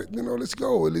matter, let's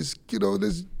go. Let's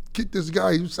kick this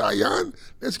guy, Zion.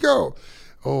 Let's go."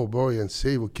 Oh boy! And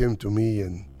Sable came to me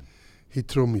and he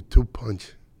threw me 2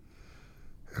 punches.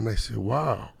 And I said,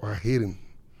 "Wow, I hit him.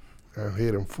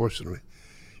 Unfortunately."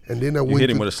 And then I hit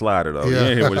him with a slider, though. Yeah. You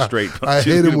hit him with a straight punch. I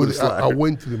hit him with a slider. I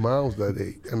went to the mounds that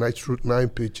day, and I threw 9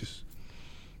 pitches.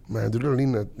 Man, they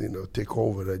didn't need take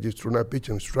over. I just threw 9 pitches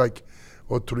and strike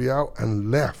or 3 out and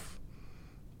left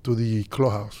to the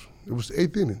clubhouse. It was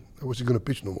 8th inning. I wasn't going to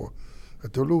pitch no more. I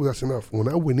told Lou, that's enough. When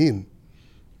I went in,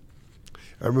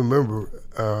 I remember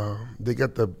they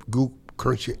got the good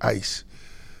crunchy ice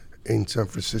in San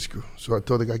Francisco. So I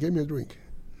told the guy, give me a drink.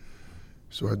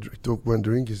 So I took 1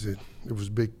 drink. He said, it was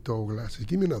big, tall glasses.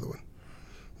 Give me another one.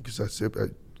 Because I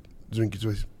drink it.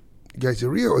 So the guy said,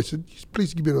 Rijo. I said,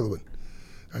 please give me another one.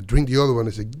 I drink the other one.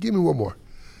 I said, give me 1 more.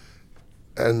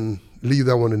 And leave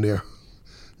that one in there.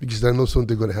 Because I know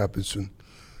something going to happen soon.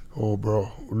 Oh, bro,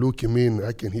 look at me, and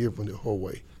I can hear from the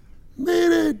hallway.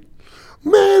 Medic!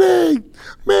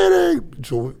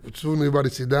 So as soon as everybody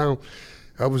sit down,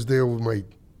 I was there with my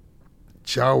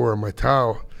shower and my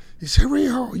towel. He said,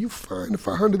 Rijo, you fined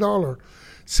 $500.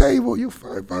 Sable, you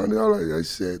fined $500. I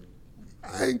said,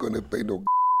 I ain't going to pay no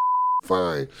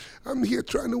fine. I'm here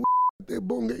trying to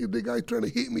the guy trying to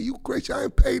hit me. You crazy, I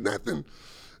ain't paid nothing.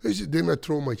 I said, then I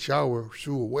throw my shower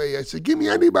shoe away. I said, give me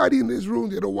anybody in this room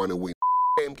that don't want to win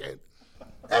game, Ken.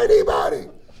 Anybody.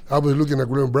 I was looking at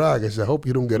Glenn Bragg. I said, I hope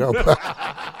you don't get up.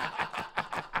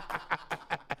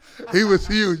 He was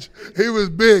huge. He was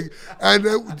big. And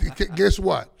guess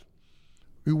what?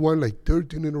 We won like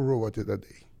 13 in a row after that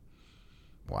day.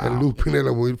 Wow. And Lou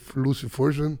Pinella, when we lose the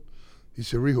first one, he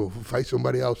said, Rijo, fight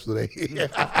somebody else today.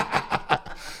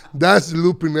 That's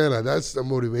Lou Pinella. That's the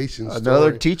motivation story.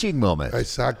 Another teaching moment.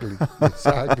 Exactly.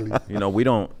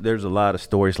 There's a lot of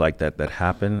stories like that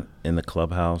happen in the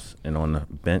clubhouse and on the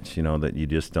bench, that you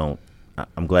just don't.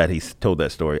 I'm glad he told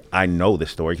that story. I know the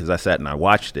story because I sat and I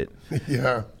watched it.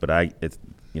 Yeah. But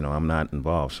I'm not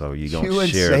involved, so you don't you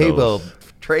share and Sable those.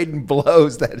 trading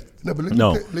blows. Let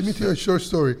me tell you a short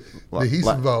story that he's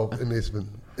involved in this one.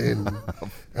 And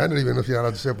I don't even know if you're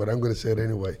allowed to say it, but I'm going to say it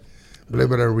anyway.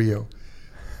 Blame it on Rijo.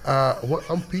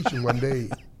 I'm pitching one day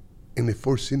in the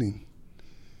 4th inning,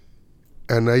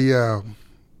 and I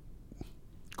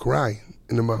cry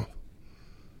in the mouth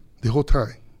the whole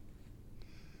time.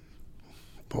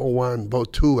 Ball 1, ball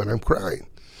 2, and I'm crying.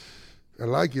 I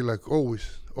like it, like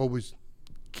always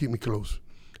keep me close.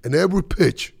 And every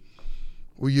pitch,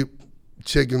 we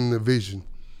checking the vision,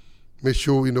 make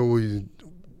sure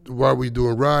what we're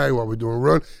doing right, what we're doing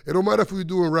wrong. It don't matter if we're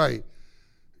doing right.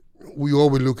 We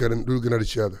always looking at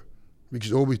each other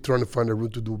because always trying to find a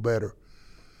route to do better.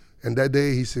 And that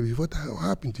day he said, what the hell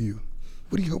happened to you?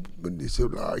 What do you hope? They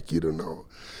said, Lark, you don't know.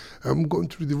 I'm going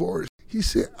through divorce. He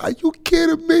said, are you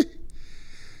kidding me?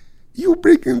 You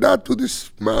bringing that to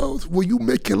this mouth where you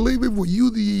make a living, where you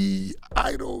the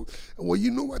idol, where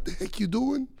you know what the heck you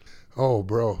doing? Oh,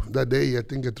 bro, that day I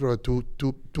think I threw a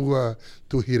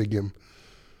two hit again.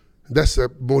 That's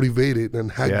motivated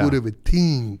and how good of a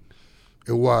team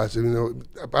it was. And, you know,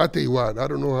 I tell you what, I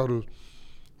don't know how a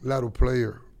lot of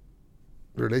player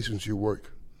relationship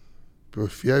work. But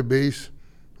if you have base,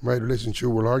 my relationship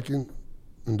with Larkin,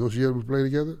 and those years we played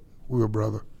together, we were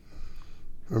brother.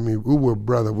 I mean, we were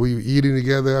brother. We were eating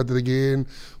together after the game.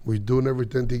 We doing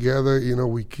everything together. You know,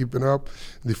 we keeping up.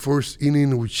 The first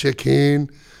inning, we check in.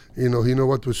 You know, he know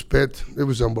what to expect. It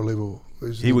was unbelievable.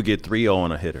 He would get 3-0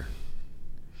 on a hitter.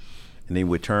 And he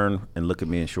would turn and look at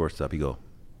me in shortstop. He'd go,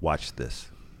 watch this.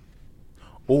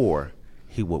 Or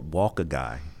he would walk a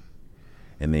guy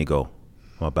and then he'd go,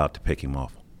 I'm about to pick him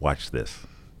off. Watch this.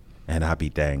 And I'd be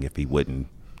dang if he wouldn't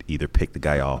either pick the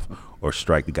guy off or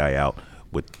strike the guy out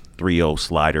with 3-0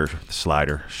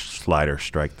 slider,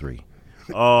 strike 3.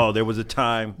 Oh, there was a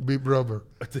time. Big brother.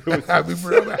 Big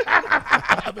brother.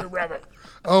 Big brother.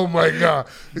 Oh, my God.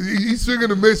 He's swinging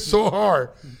the miss so hard.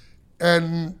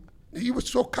 And he was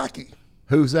so cocky.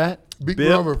 Who's that? Big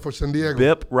brother for San Diego.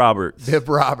 Bip Roberts. Bip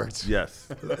Roberts. Yes.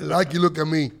 Like, you look at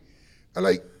me. I'm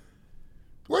like,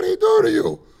 what are you doing to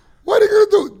you? What are you going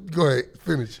to do? Go ahead,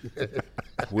 finish.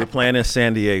 We're playing in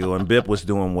San Diego, and Bip was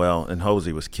doing well, and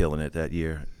Jose was killing it that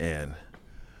year. And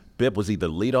Bip was either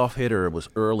leadoff hitter or it was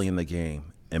early in the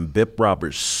game. And Bip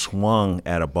Roberts swung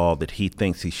at a ball that he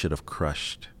thinks he should have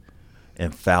crushed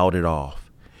and fouled it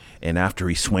off. And after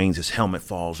he swings, his helmet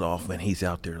falls off, and he's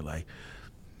out there like,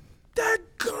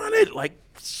 daggone it,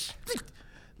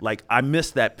 like I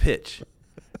missed that pitch.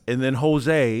 And then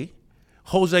Jose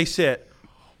said,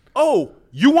 oh,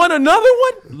 you want another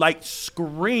one? Like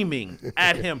screaming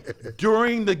at him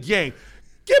during the game.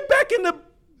 Get back in the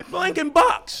blanking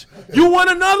box. You want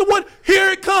another one?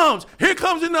 Here it comes. Here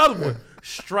comes another one.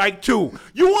 Strike 2.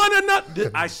 You want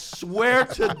another? I swear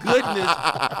to goodness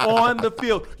on the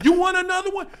field. You want another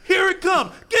one? Here it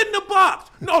comes. Get in the box.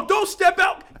 No, don't step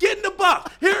out. Get in the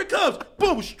box. Here it comes.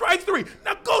 Boom, strike 3.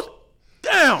 Now go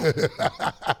down.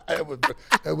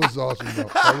 That was awesome, though.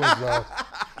 That was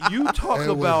awesome. You talk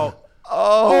about,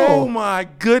 oh my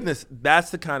goodness.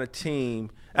 That's the kind of team,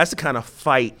 that's the kind of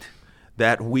fight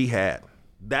that we had.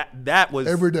 That was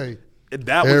every day.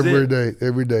 That was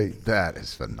every day. That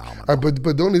is phenomenal.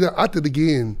 But only that after the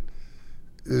game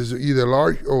is either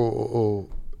Lark or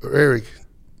Eric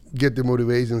get the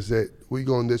motivation and say, we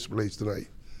going this place tonight.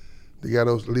 They got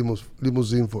those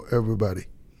limousine for everybody.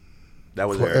 That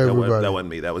was for Eric. Everybody. That wasn't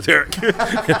me. That was Eric. Eric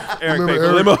paid for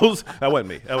Eric? limos. That wasn't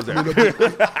me. That was Eric.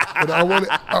 But I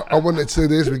want to say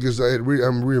this because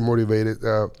I'm really motivated.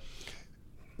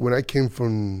 When I came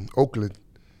from Oakland,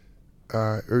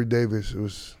 Eric Davis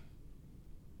was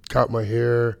cut my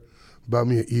hair, bought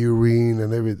me an earring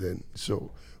and everything.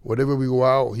 So whatever we go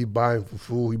out, he buy for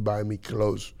food, he buy me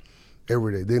clothes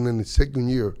every day. Then in the second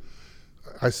year,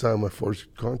 I signed my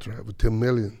first contract with $10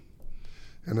 million.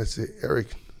 And I said, Eric,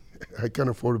 I can't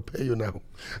afford to pay you now.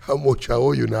 How much I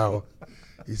owe you now?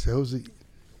 He said, Jose,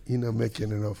 you're not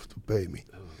making enough to pay me.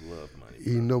 I love money.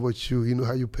 You know you know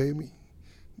how you pay me?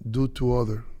 Do to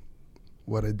other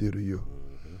what I did to you.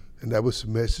 And that was a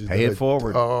message. Pay it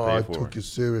forward. I took it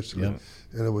seriously. Yep.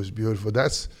 And it was beautiful.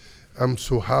 I'm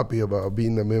so happy about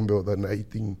being a member of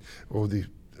the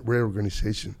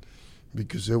reorganization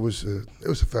because it was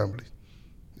a family.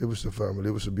 It was a family.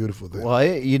 It was a beautiful thing. Well,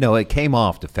 it came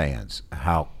off to fans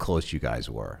how close you guys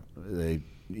were.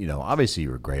 Obviously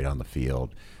you were great on the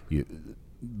field,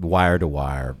 wire to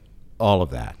wire, all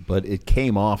of that. But it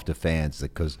came off to fans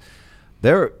because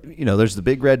there's the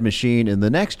Big Red Machine, and the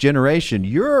next generation,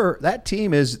 that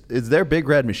team is their Big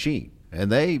Red Machine,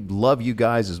 and they love you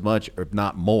guys as much, if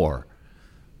not more.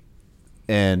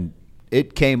 And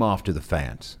it came off to the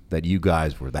fans that you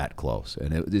guys were that close,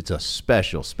 and it's a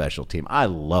special, special team. I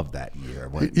love that year.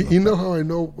 You know how I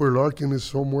know where Larkin is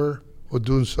somewhere or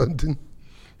doing something?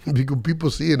 Because people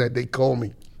seeing that, they call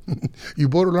me. You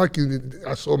bought a Larkin,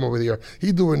 I saw him over there.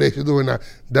 He doing this, he doing that.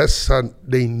 That's how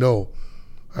they know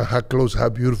how close, how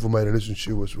beautiful my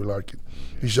relationship was with Larkin.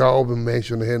 He should all been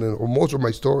mentioned, and most of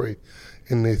my story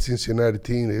in the Cincinnati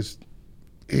team is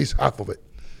half of it.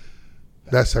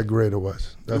 That's how great it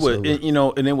was.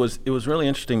 And it was really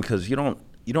interesting because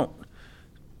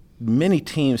many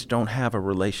teams don't have a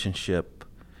relationship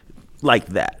like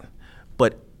that.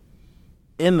 But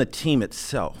in the team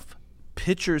itself,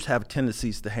 pitchers have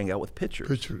tendencies to hang out with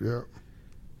pitchers. Yeah.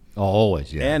 Oh,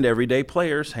 always, yeah. And everyday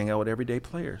players, hang out with everyday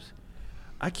players.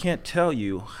 I can't tell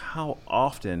you how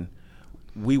often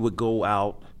we would go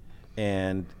out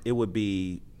and it would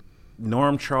be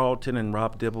Norm Charlton and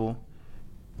Rob Dibble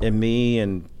and me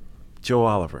and Joe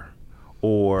Oliver.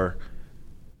 Or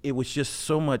it was just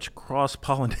so much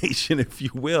cross-pollination, if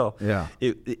you will. Yeah.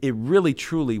 It really,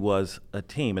 truly was a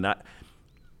team. And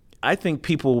I think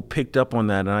people picked up on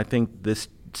that, and I think this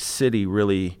city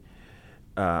really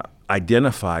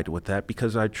identified with that,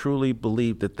 because I truly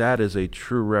believe that that is a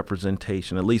true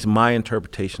representation, at least my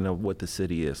interpretation of what the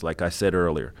city is. Like I said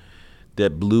earlier,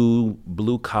 that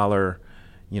blue collar,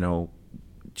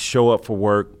 show up for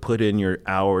work, put in your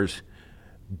hours,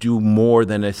 do more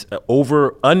than it's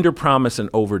under promise and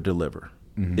over deliver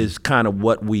is kind of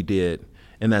what we did,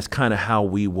 and that's kind of how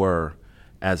we were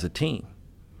as a team.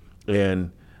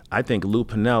 And I think Lou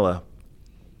Piniella,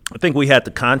 I think we had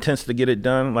the contents to get it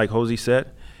done, like Jose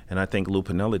said. And I think Lou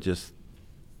Piniella, just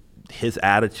his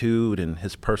attitude and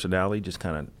his personality just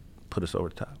kind of put us over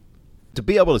the top. To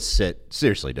be able to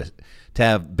seriously, to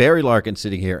have Barry Larkin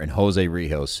sitting here and Jose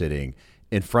Rijo sitting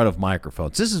in front of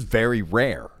microphones, this is very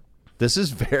rare. This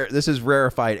is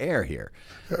rarefied air here.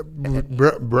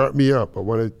 Brought me up. I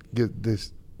want to get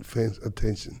this fans'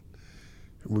 attention,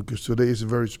 because today is a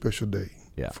very special day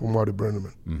for Marty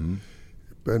Brennaman. Mm-hmm.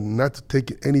 But not to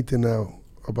take anything out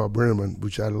about Brennaman,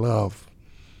 which I love.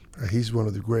 He's one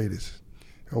of the greatest.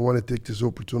 I want to take this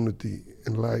opportunity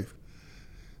in life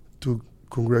to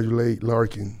congratulate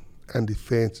Larkin and the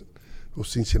fans of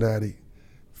Cincinnati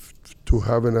to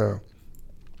having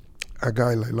a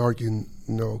guy like Larkin,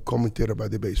 commentator by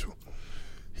the baseball.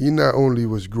 He not only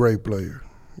was a great player,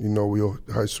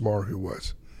 how smart he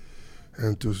was,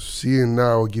 and to see him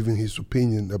now giving his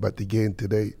opinion about the game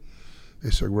today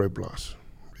is a great plus,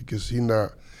 because he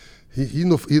not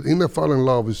fall in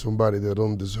love with somebody that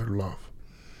don't deserve love.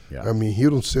 Yeah. I mean, he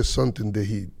don't say something that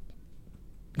he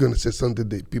gonna say something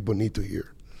that people need to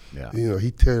hear. Yeah.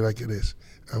 He tell you like it is,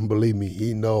 and believe me,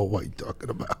 he know what he's talking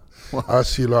about. I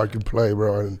see Larkin play,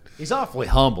 bro, and he's awfully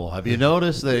humble. Have you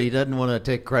noticed that he doesn't want to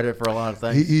take credit for a lot of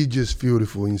things? He's just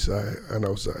beautiful inside and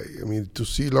outside. I mean, to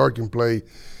see Larkin play,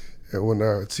 when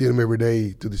I see him every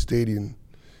day to the stadium,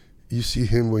 you see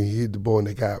him when he hit the ball in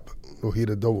the gap or hit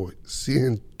a double. See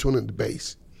him turning the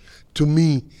base. To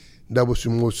me, that was the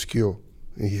most skill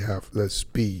he have, that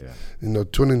speed. Yeah.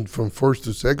 Turning from first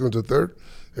to second to third,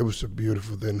 it was a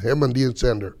beautiful thing. Him and Deion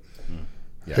Sanders.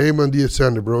 Yeah. Him and Deion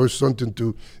Sanders, bro, it's something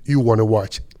you want to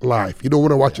watch live. You don't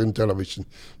want to watch it on television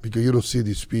because you don't see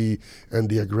the speed and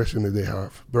the aggression that they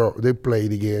have. Bro, they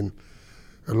played again.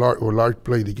 Lark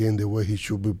played again the way he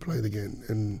should be played again.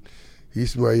 And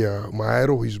he's my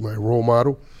idol. He's my role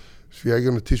model. If I'm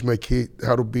going to teach my kid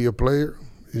how to be a player,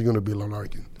 he's going to be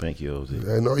Larkin. Thank you, Jose.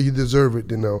 I know you deserve it.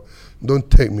 Don't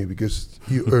take me because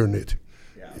you earn it.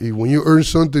 When you earn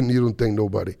something, you don't thank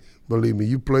nobody. Believe me,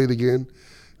 you played again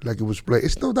like it was played.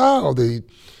 It's no doubt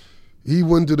he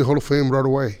went to the Hall of Fame right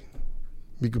away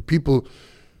because people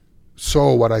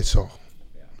saw what I saw.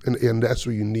 And that's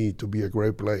what you need to be a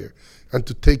great player. And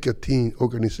to take a team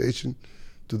organization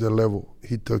to the level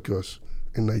he took us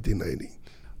in 1990.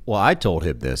 Well, I told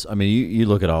him this. I mean, you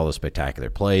look at all the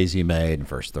spectacular plays he made in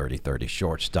first 30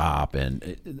 shortstop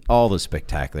and all the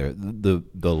spectacular. The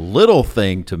little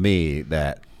thing to me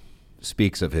that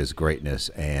speaks of his greatness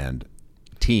and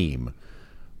team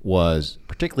was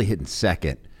particularly hitting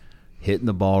second, hitting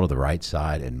the ball to the right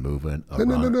side and moving a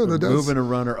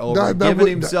runner over, giving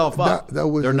himself up. There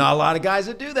are not a lot of guys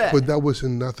that do that. But that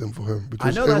wasn't nothing for him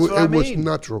because I know that's what I mean. It was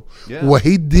natural. Yeah. What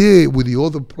he did with the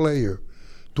other player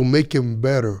to make him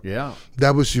better,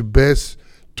 that was your best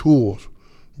tools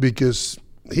because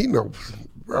he knows.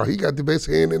 Bro, he got the best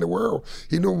hand in the world.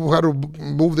 He know how to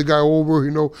move the guy over.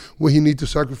 He know when he need to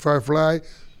sacrifice fly.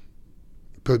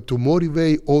 But to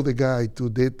motivate all the guys to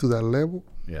get to that level,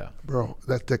 bro,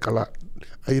 that take a lot.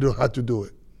 You don't have to do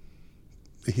it.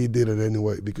 He did it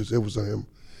anyway because it was on him.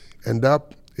 And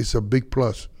that is a big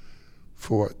plus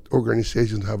for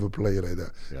organizations to have a player like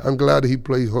that. Yeah. I'm glad that he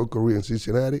played his whole career in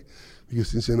Cincinnati because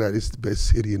Cincinnati is the best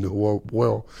city in the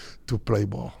world to play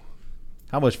ball.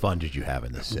 How much fun did you have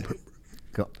in this city?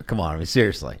 Come on, I mean,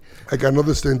 seriously. I got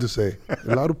another thing to say.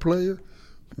 A lot of players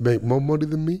make more money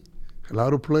than me. A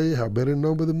lot of players have better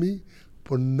number than me,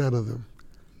 but none of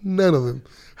them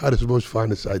had as much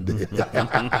fun as I did.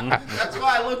 That's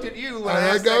why I looked at you.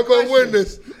 I got my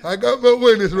witness. I got my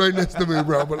witness right next to me,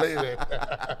 bro. Believe it.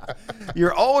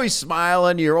 You're always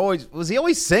smiling. Was he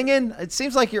always singing? It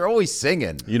seems like you're always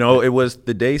singing. You know, it was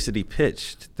the days that he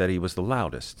pitched that he was the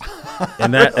loudest.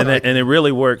 and it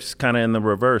really works kind of in the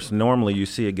reverse. Normally you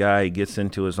see a guy, he gets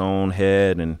into his own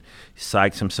head and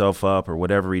psychs himself up or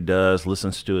whatever he does,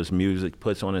 listens to his music,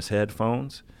 puts on his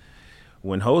headphones.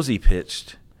 When Jose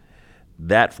pitched,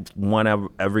 that one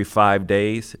every 5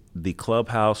 days, the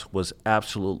clubhouse was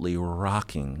absolutely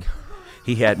rocking.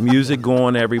 He had music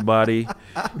going, everybody.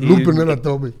 Lupinella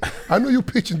told me, I know you're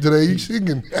pitching today, you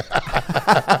singing.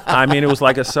 I mean, it was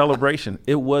like a celebration.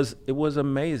 It was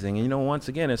amazing. And, you know, once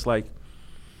again, it's like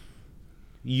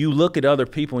you look at other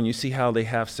people and you see how they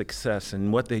have success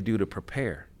and what they do to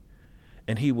prepare.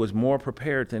 And he was more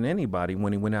prepared than anybody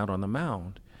when he went out on the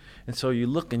mound. And so you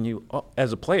look and you,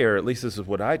 as a player, at least this is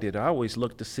what I did, I always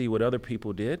looked to see what other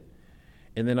people did.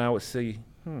 And then I would see,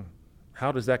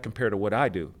 how does that compare to what I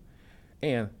do?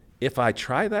 And if I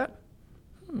try that,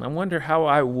 I wonder how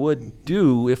I would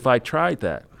do if I tried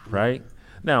that, right?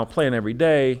 Now, playing every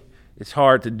day, it's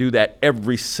hard to do that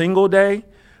every single day.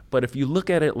 But if you look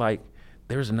at it like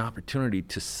there's an opportunity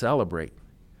to celebrate,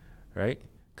 right?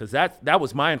 Because that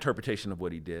was my interpretation of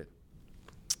what he did.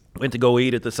 Went to go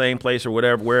eat at the same place or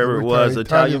whatever, wherever it was,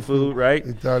 Italian food, right?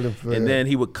 Italian food. And then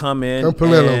he would come in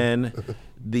and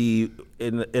the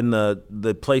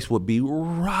place would be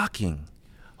rocking.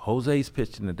 Jose's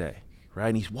pitching today, right?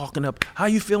 And he's walking up. How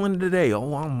you feeling today?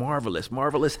 Oh, I'm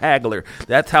marvelous haggler.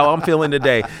 That's how I'm feeling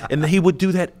today. And he would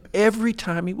do that every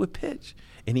time he would pitch.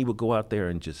 And he would go out there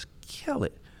and just kill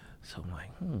it. So I'm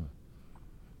like,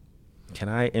 can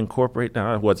I incorporate?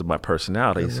 Now, it wasn't my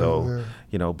personality,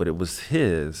 you know, but it was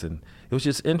his. And it was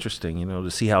just interesting, you know,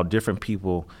 to see how different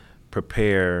people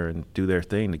prepare and do their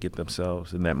thing to get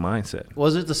themselves in that mindset.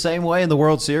 Was it the same way in the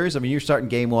World Series? I mean, you're starting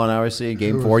game 1, obviously, in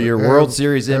game 4. Your World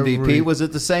Series MVP. Was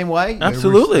it the same way?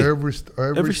 Absolutely.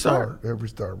 Every star,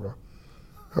 bro.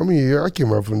 I mean, I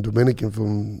came out from Dominican,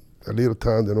 from a little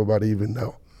town that nobody even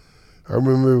know. I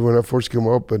remember when I first came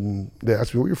up and they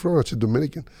asked me, where you from? I said,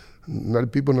 Dominican.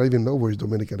 People not even know where it's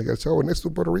Dominican. I said, next to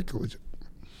Puerto Rico.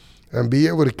 And be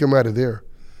able to come out of there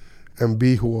and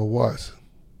be who I was,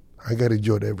 I got to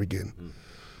enjoy it every game.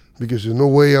 Because there's no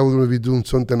way I was going to be doing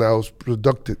something else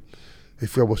productive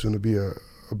if I was going to be a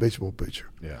baseball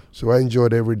pitcher. Yeah. So I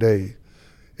enjoyed every day.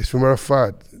 As a matter of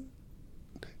fact,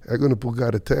 I'm going to put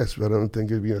God a test, but I don't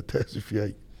think it'll be a test if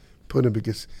I put him,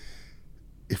 because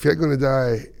if you're going to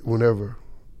die whenever,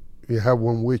 you have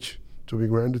one wish to be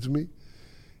granted to me,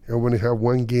 I want to have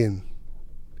one game,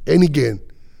 any game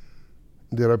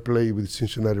that I play with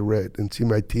Cincinnati Red and see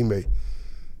my teammate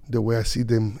the way I see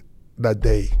them that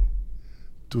day,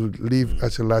 to live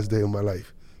as the last day of my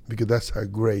life, because that's how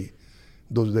great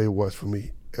those days was for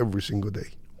me every single day.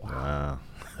 Wow.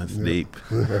 That's deep.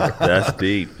 That's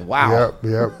deep. Wow.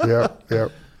 Yep.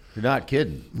 You're not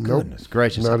kidding. Nope. Goodness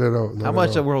gracious. Not at all. How much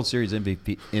does a World Series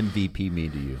MVP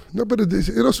mean to you? No, but it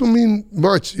doesn't mean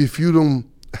much if you don't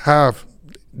have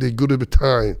the good of the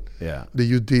time that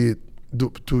you did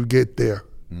to get there.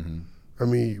 Mm-hmm. I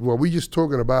mean, what we just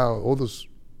talking about, all those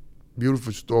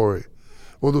beautiful story,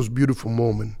 all those beautiful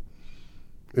moments,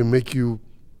 and make you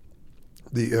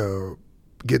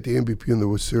get the MVP in the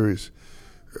World Series.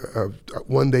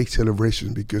 One day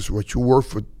celebration, because what you work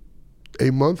for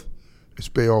 8 months is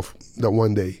pay off that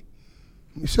one day.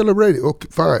 You celebrate it, okay,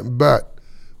 fine. But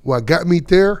what got me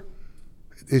there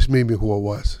is made me who I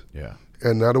was. Yeah.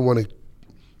 And I don't want to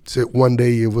say one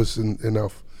day it wasn't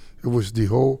enough. It was the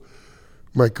whole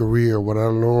my career, what I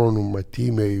learned with my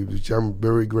teammates, which I'm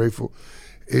very grateful.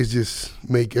 It just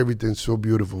make everything so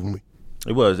beautiful for me.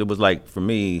 It was like, for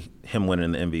me, him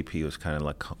winning the MVP was kind of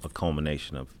like a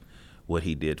culmination of what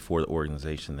he did for the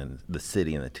organization and the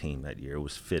city and the team that year. It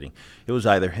was fitting. It was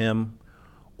either him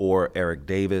or Eric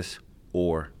Davis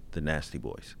or the Nasty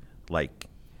Boys.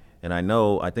 And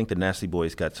I think the Nasty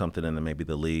Boys got something in maybe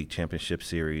the league championship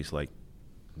series, like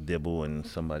Dibble and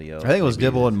somebody else. I think it was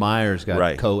Dibble and Myers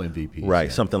got co-MVPs.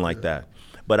 Right, something like that.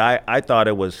 But I thought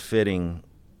it was fitting.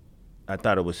 I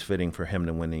thought it was fitting for him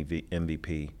to win the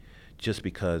MVP, just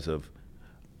because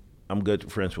I'm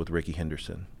good friends with Ricky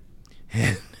Henderson,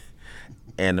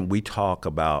 and we talk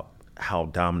about how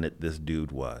dominant this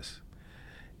dude was,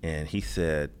 and he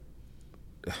said,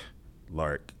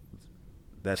 "Lark,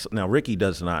 now Ricky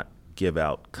does not give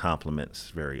out compliments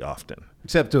very often."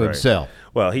 Except to himself.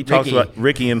 Well, he talks about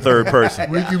Ricky in third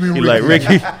person. Ricky. Like,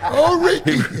 Ricky. Oh,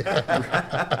 Ricky.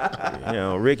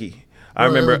 Ricky.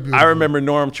 I remember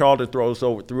Norm Charlton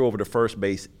threw over to first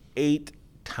base 8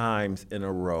 times in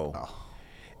a row. Oh.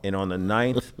 And on the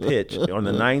 9th pitch, on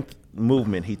the 9th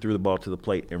movement, he threw the ball to the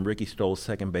plate, and Ricky stole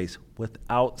second base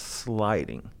without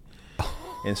sliding.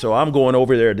 And so I'm going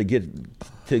over there to get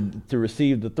to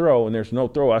receive the throw, and there's no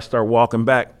throw. I start walking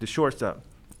back to shortstop.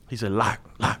 He said, Lock,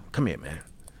 come here, man.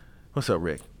 What's up,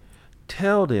 Rick?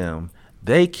 Tell them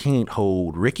they can't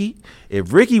hold Ricky.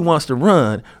 If Ricky wants to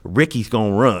run, Ricky's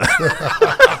going to run.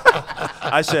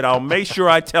 I said, I'll make sure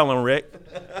I tell him, Rick.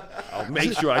 I'll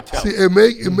make sure I tell him.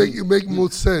 It make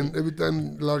more sense every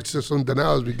time Lark says something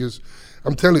else, because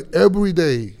I'm telling you, every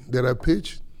day that I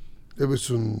pitch, there was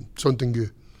something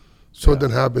good. Something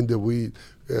happened that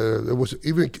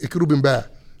it could have been bad,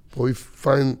 but we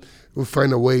find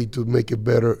a way to make it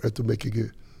better and to make it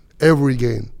good. Every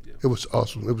game, it was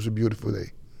awesome. It was a beautiful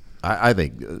day. I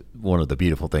think one of the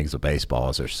beautiful things of baseball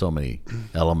is there's so many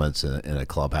elements in a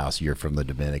clubhouse. You're from the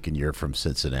Dominican, you're from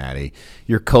Cincinnati.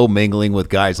 You're commingling with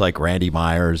guys like Randy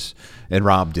Myers and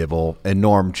Rob Dibble and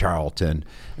Norm Charlton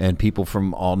and people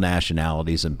from all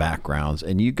nationalities and backgrounds.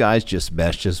 And you guys just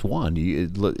meshed as one.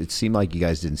 It seemed like you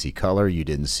guys didn't see color. You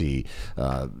didn't see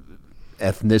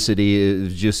ethnicity. It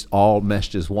was just all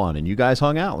meshed as one. And you guys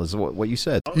hung out, is what you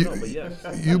said.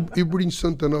 You bring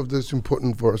something up that's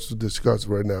important for us to discuss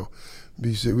right now.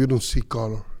 You say we don't see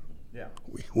color. Yeah.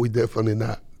 We definitely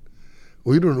not.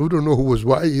 We don't know who was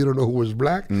white. You don't know who was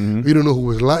black. Mm-hmm. We don't know who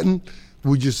was Latin.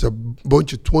 We just a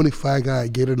bunch of 25 guys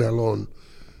getting along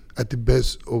at the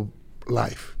best of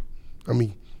life. I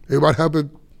mean, everybody have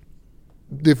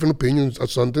different opinions or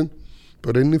something,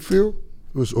 but in the field,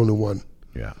 it was only one.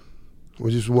 Yeah. It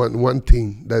was just one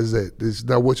team. That's it. It's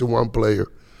not watching one player.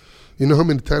 You know how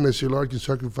many times I see Larkin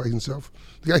sacrifice himself?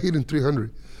 The guy hitting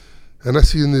 300. And I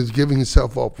see him is giving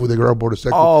himself up with the ground ball to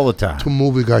second. All the time. To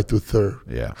move a guy to third.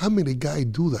 Yeah. How many guys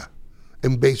do that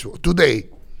in baseball today?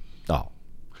 Oh.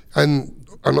 And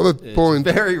another point.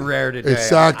 It's very rare today.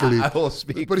 Exactly. I will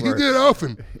speak but for he did it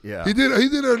often. Yeah. He did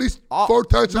it at least 4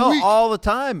 times a week. all the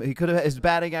time. He could have his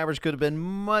batting average could have been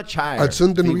much higher. And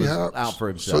something if he we was have out for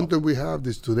himself. Something we have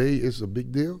this today is a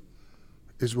big deal.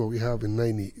 Is what we have in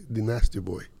 90, the Nasty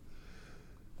Boy.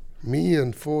 Me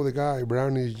and 4 the guy,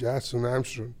 Brownie, Jackson,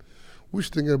 Armstrong, we was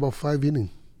thinking about 5 innings.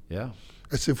 Yeah.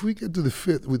 I said, if we get to the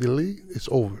 5th with the lead, it's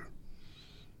over.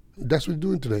 That's what we're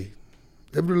doing today.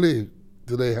 Every league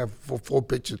today have 4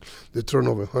 pitches. They turn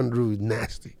over 100,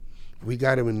 nasty. We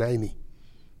got him in 90.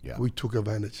 Yeah. We took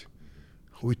advantage.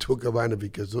 We took advantage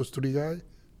because those 3 guys,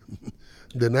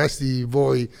 the Nasty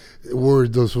Boy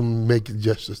word doesn't make it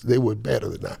justice. They were better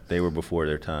than that. They were before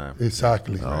their time.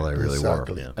 Exactly. Oh, they really were.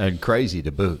 Yeah. And crazy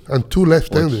to boot. And 2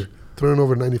 left-handers throwing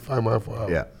over 95 miles per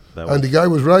hour. Yeah. And the guy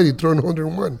was right. He threw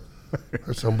 101.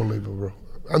 That's unbelievable, bro.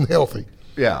 Unhealthy.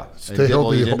 Yeah. Stay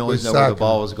healthy. You didn't always know where the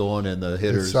ball was going, and the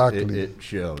hitters, it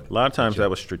showed. A lot of times that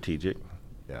was strategic.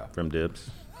 Yeah. From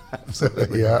Dibs.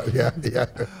 Yeah.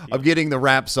 I'm getting the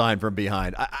rap sign from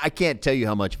behind. I can't tell you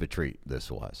how much of a treat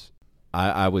this was.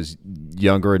 I was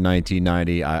younger in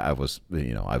 1990. I was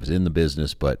in the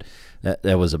business, but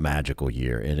that was a magical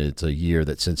year, and it's a year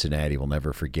that Cincinnati will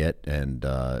never forget. And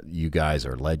you guys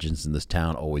are legends in this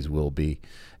town, always will be.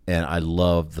 And I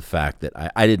love the fact that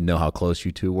I didn't know how close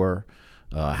you two were,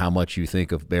 how much you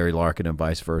think of Barry Larkin and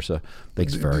vice versa. I think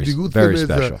it's very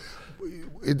special.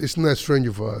 It's not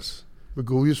stranger for us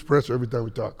because we express every time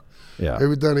we talk. Yeah.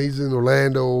 Every time he's in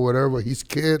Orlando or whatever, his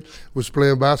kid was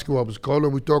playing basketball. I was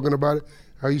calling, we talking about it.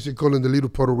 I used to call him the little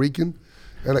Puerto Rican.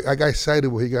 And I got excited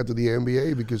when he got to the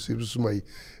NBA because he was my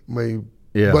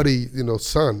buddy,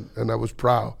 son, and I was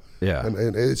proud. Yeah.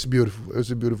 And it's beautiful.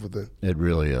 It's a beautiful thing. It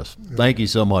really is. Thank you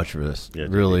so much for this. Yeah,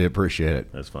 really appreciate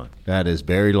it. That's fun. That is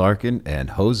Barry Larkin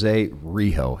and Jose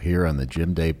Rijo here on the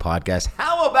Jim Day Podcast.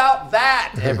 How about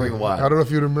that, everyone? I don't know if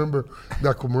you remember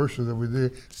that commercial that we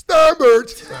did.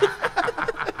 Starburst!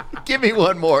 Give me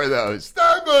one more of those.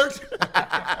 Starburst!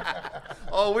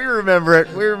 Oh, we remember it.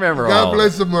 We remember all. God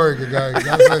bless America, guys.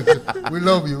 God bless you. We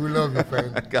love you. We love you,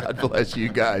 fam. God bless you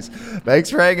guys. Thanks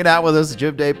for hanging out with us, the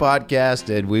Jim Day Podcast,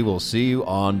 and we will see you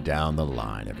on down the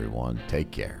line, everyone.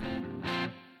 Take care.